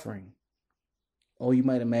suffering. Or you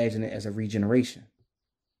might imagine it as a regeneration.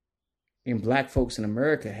 And Black folks in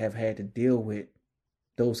America have had to deal with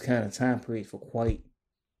those kind of time periods for quite,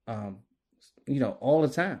 all the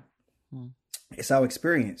time. It's our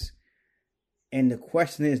experience. And the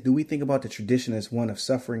question is, do we think about the tradition as one of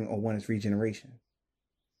suffering or one as regeneration?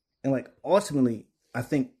 And like, ultimately, I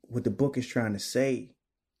think what the book is trying to say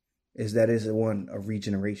is that it's one of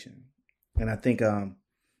regeneration. And I think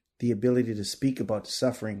the ability to speak about the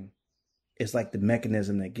suffering is like the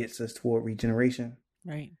mechanism that gets us toward regeneration.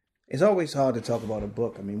 Right. It's always hard to talk about a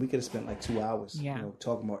book. We could have spent like 2 hours,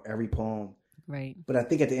 talking about every poem. Right. But I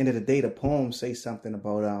think at the end of the day, the poems say something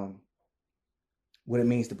about what it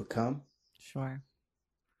means to become. Sure.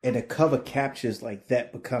 And the cover captures like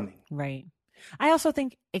that becoming. Right. I also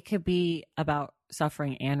think it could be about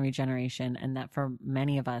suffering and regeneration, and that for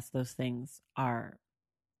many of us, those things are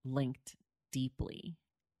linked deeply.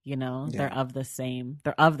 They're of the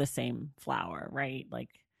same flower, right? Like,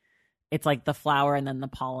 it's like the flower and then the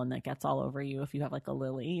pollen that gets all over you if you have like a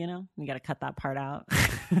lily, you got to cut that part out.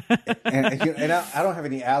 and I don't have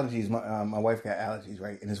any allergies. My wife got allergies,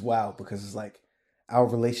 right? And it's wild because it's like our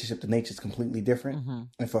relationship to nature is completely different.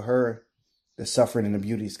 And for her, the suffering and the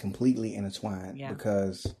beauty is completely intertwined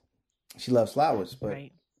because she loves flowers, but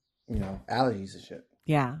Right. you know, allergies and shit.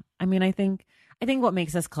 Yeah. I mean, I think what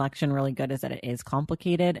makes this collection really good is that it is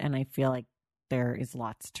complicated, and I feel like there is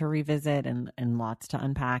lots to revisit and lots to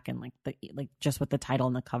unpack, and like just with the title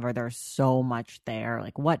and the cover, there's so much there.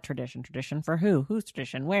 Like, what tradition for whose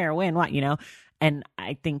tradition, where, when, what, you know? And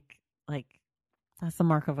I think like that's the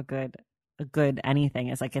mark of a good anything,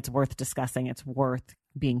 is like it's worth discussing, it's worth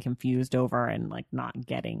being confused over and like not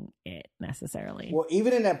getting it necessarily. Well,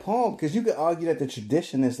 even in that poem, because you could argue that the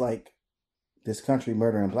tradition is like this country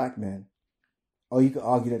murdering black men, or you could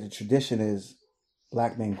argue that the tradition is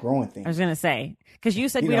black men growing things. I was gonna say, because you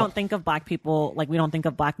said we don't think of black people, like we don't think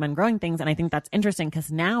of black men growing things, and I think that's interesting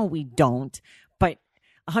because now we don't, but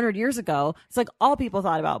 100 years ago, it's like all people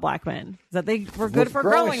thought about black men, that they were good for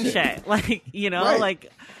growing shit. Like, you know, right.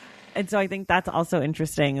 Like, and so I think that's also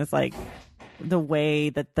interesting, is like the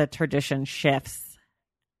way that the tradition shifts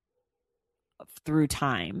through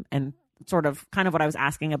time, and sort of kind of what I was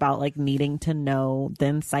asking about, like needing to know the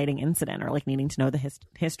inciting incident, or like needing to know the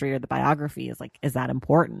history or the biography, is like, is that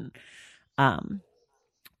important?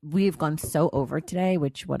 We've gone so over today,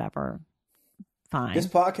 which whatever. Fine. This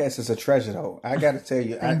podcast is a treasure, though. I got to tell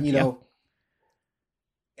you, I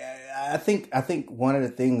think one of the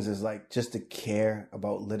things is like just to care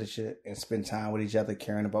about literature and spend time with each other.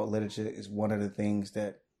 Caring about literature is one of the things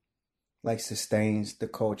that like sustains the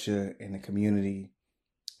culture and the community,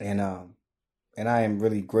 and I am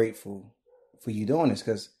really grateful for you doing this,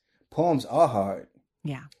 because poems are hard.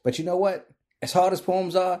 Yeah. But you know what? As hard as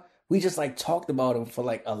poems are, we just like talked about them for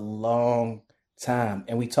like a long time,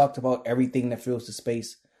 and we talked about everything that fills the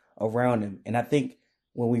space around them. And I think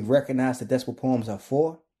when we recognize that that's what poems are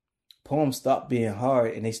for, poems stop being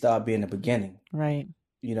hard and they start being the beginning, Right.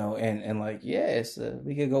 you know. And like, yes,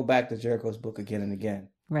 we could go back to Jericho's book again and again.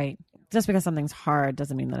 Right. Just because something's hard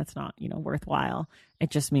doesn't mean that it's not, you know, worthwhile. It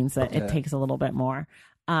just means that it takes a little bit more.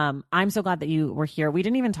 I'm so glad that you were here. We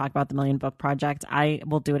didn't even talk about the Million Book Project. I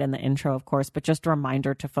will do it in the intro, of course, but just a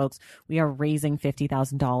reminder to folks, we are raising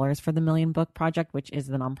 $50,000 for the Million Book Project, which is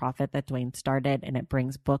the nonprofit that Dwayne started, and it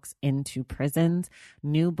brings books into prisons,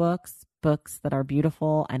 new books that are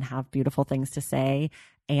beautiful and have beautiful things to say.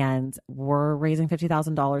 And we're raising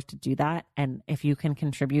 $50,000 to do that. And if you can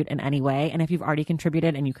contribute in any way, and if you've already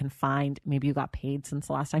contributed and you can find, maybe you got paid since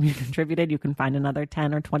the last time you contributed, you can find another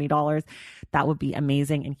 $10 or $20, that would be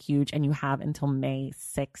amazing and huge. And you have until May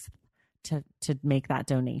 6th to make that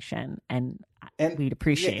donation. And we'd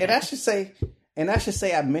appreciate it. And I should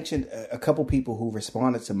say, I mentioned a couple people who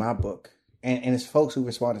responded to my book, and it's folks who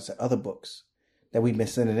responded to other books that we've been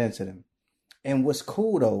sending in to them. And what's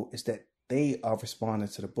cool though is that they are responding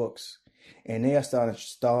to the books, and they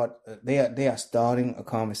are starting a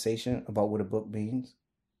conversation about what a book means.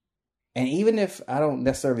 And even if I don't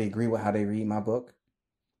necessarily agree with how they read my book,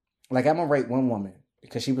 like I'm gonna write one woman,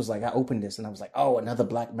 because she was like, I opened this and I was like, oh, another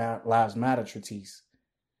Black Lives Matter treatise.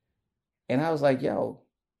 And I was like, yo,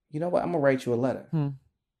 you know what? I'm gonna write you a letter.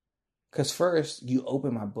 Because first you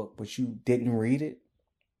opened my book, but you didn't read it.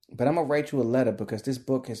 But I'm gonna write you a letter because this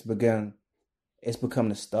book has become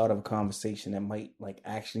the start of a conversation that might like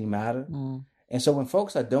actually matter. And so when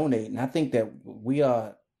folks are donating, I think that we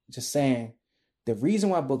are just saying the reason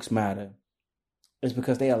why books matter is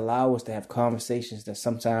because they allow us to have conversations that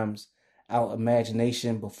sometimes our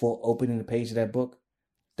imagination before opening the page of that book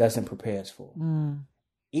doesn't prepare us for.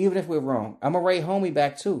 Even if we're wrong. I'm going to write homie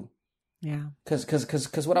back too. Yeah.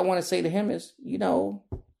 Because what I want to say to him is, you know,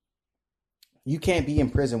 you can't be in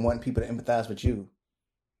prison wanting people to empathize with you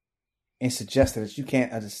and suggest that you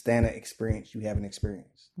can't understand the experience you haven't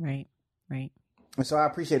experienced. Right. And so I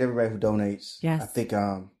appreciate everybody who donates. Yes. I think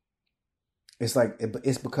it's like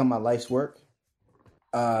it's become my life's work.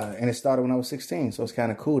 And it started when I was 16. So it's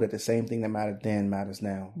kind of cool that the same thing that mattered then matters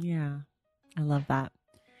now. Yeah. I love that.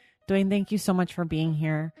 Dwayne, thank you so much for being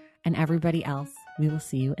here. And everybody else, we will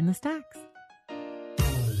see you in the stacks.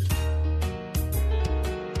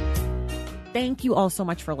 Thank you all so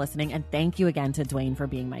much for listening, and thank you again to Dwayne for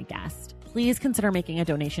being my guest. Please consider making a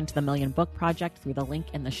donation to the Million Book Project through the link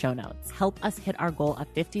in the show notes. Help us hit our goal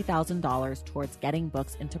of $50,000 towards getting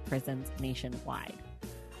books into prisons nationwide.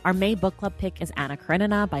 Our May book club pick is Anna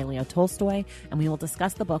Karenina by Leo Tolstoy, and we will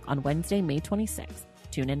discuss the book on Wednesday, May 26th.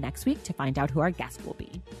 Tune in next week to find out who our guest will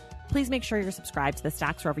be. Please make sure you're subscribed to The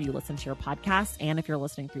Stacks wherever you listen to your podcasts, and if you're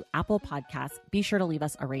listening through Apple Podcasts, be sure to leave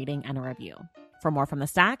us a rating and a review. For more from The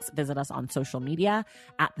Stacks, visit us on social media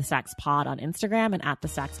at The Stacks Pod on Instagram and at The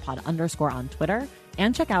Stacks Pod _ on Twitter,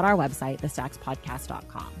 and check out our website,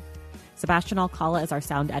 thestackspodcast.com. Sebastian Alcala is our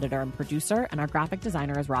sound editor and producer, and our graphic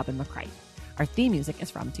designer is Robin McCright. Our theme music is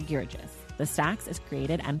from Tegirigis. The Stacks is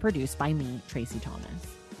created and produced by me, Tracy Thomas.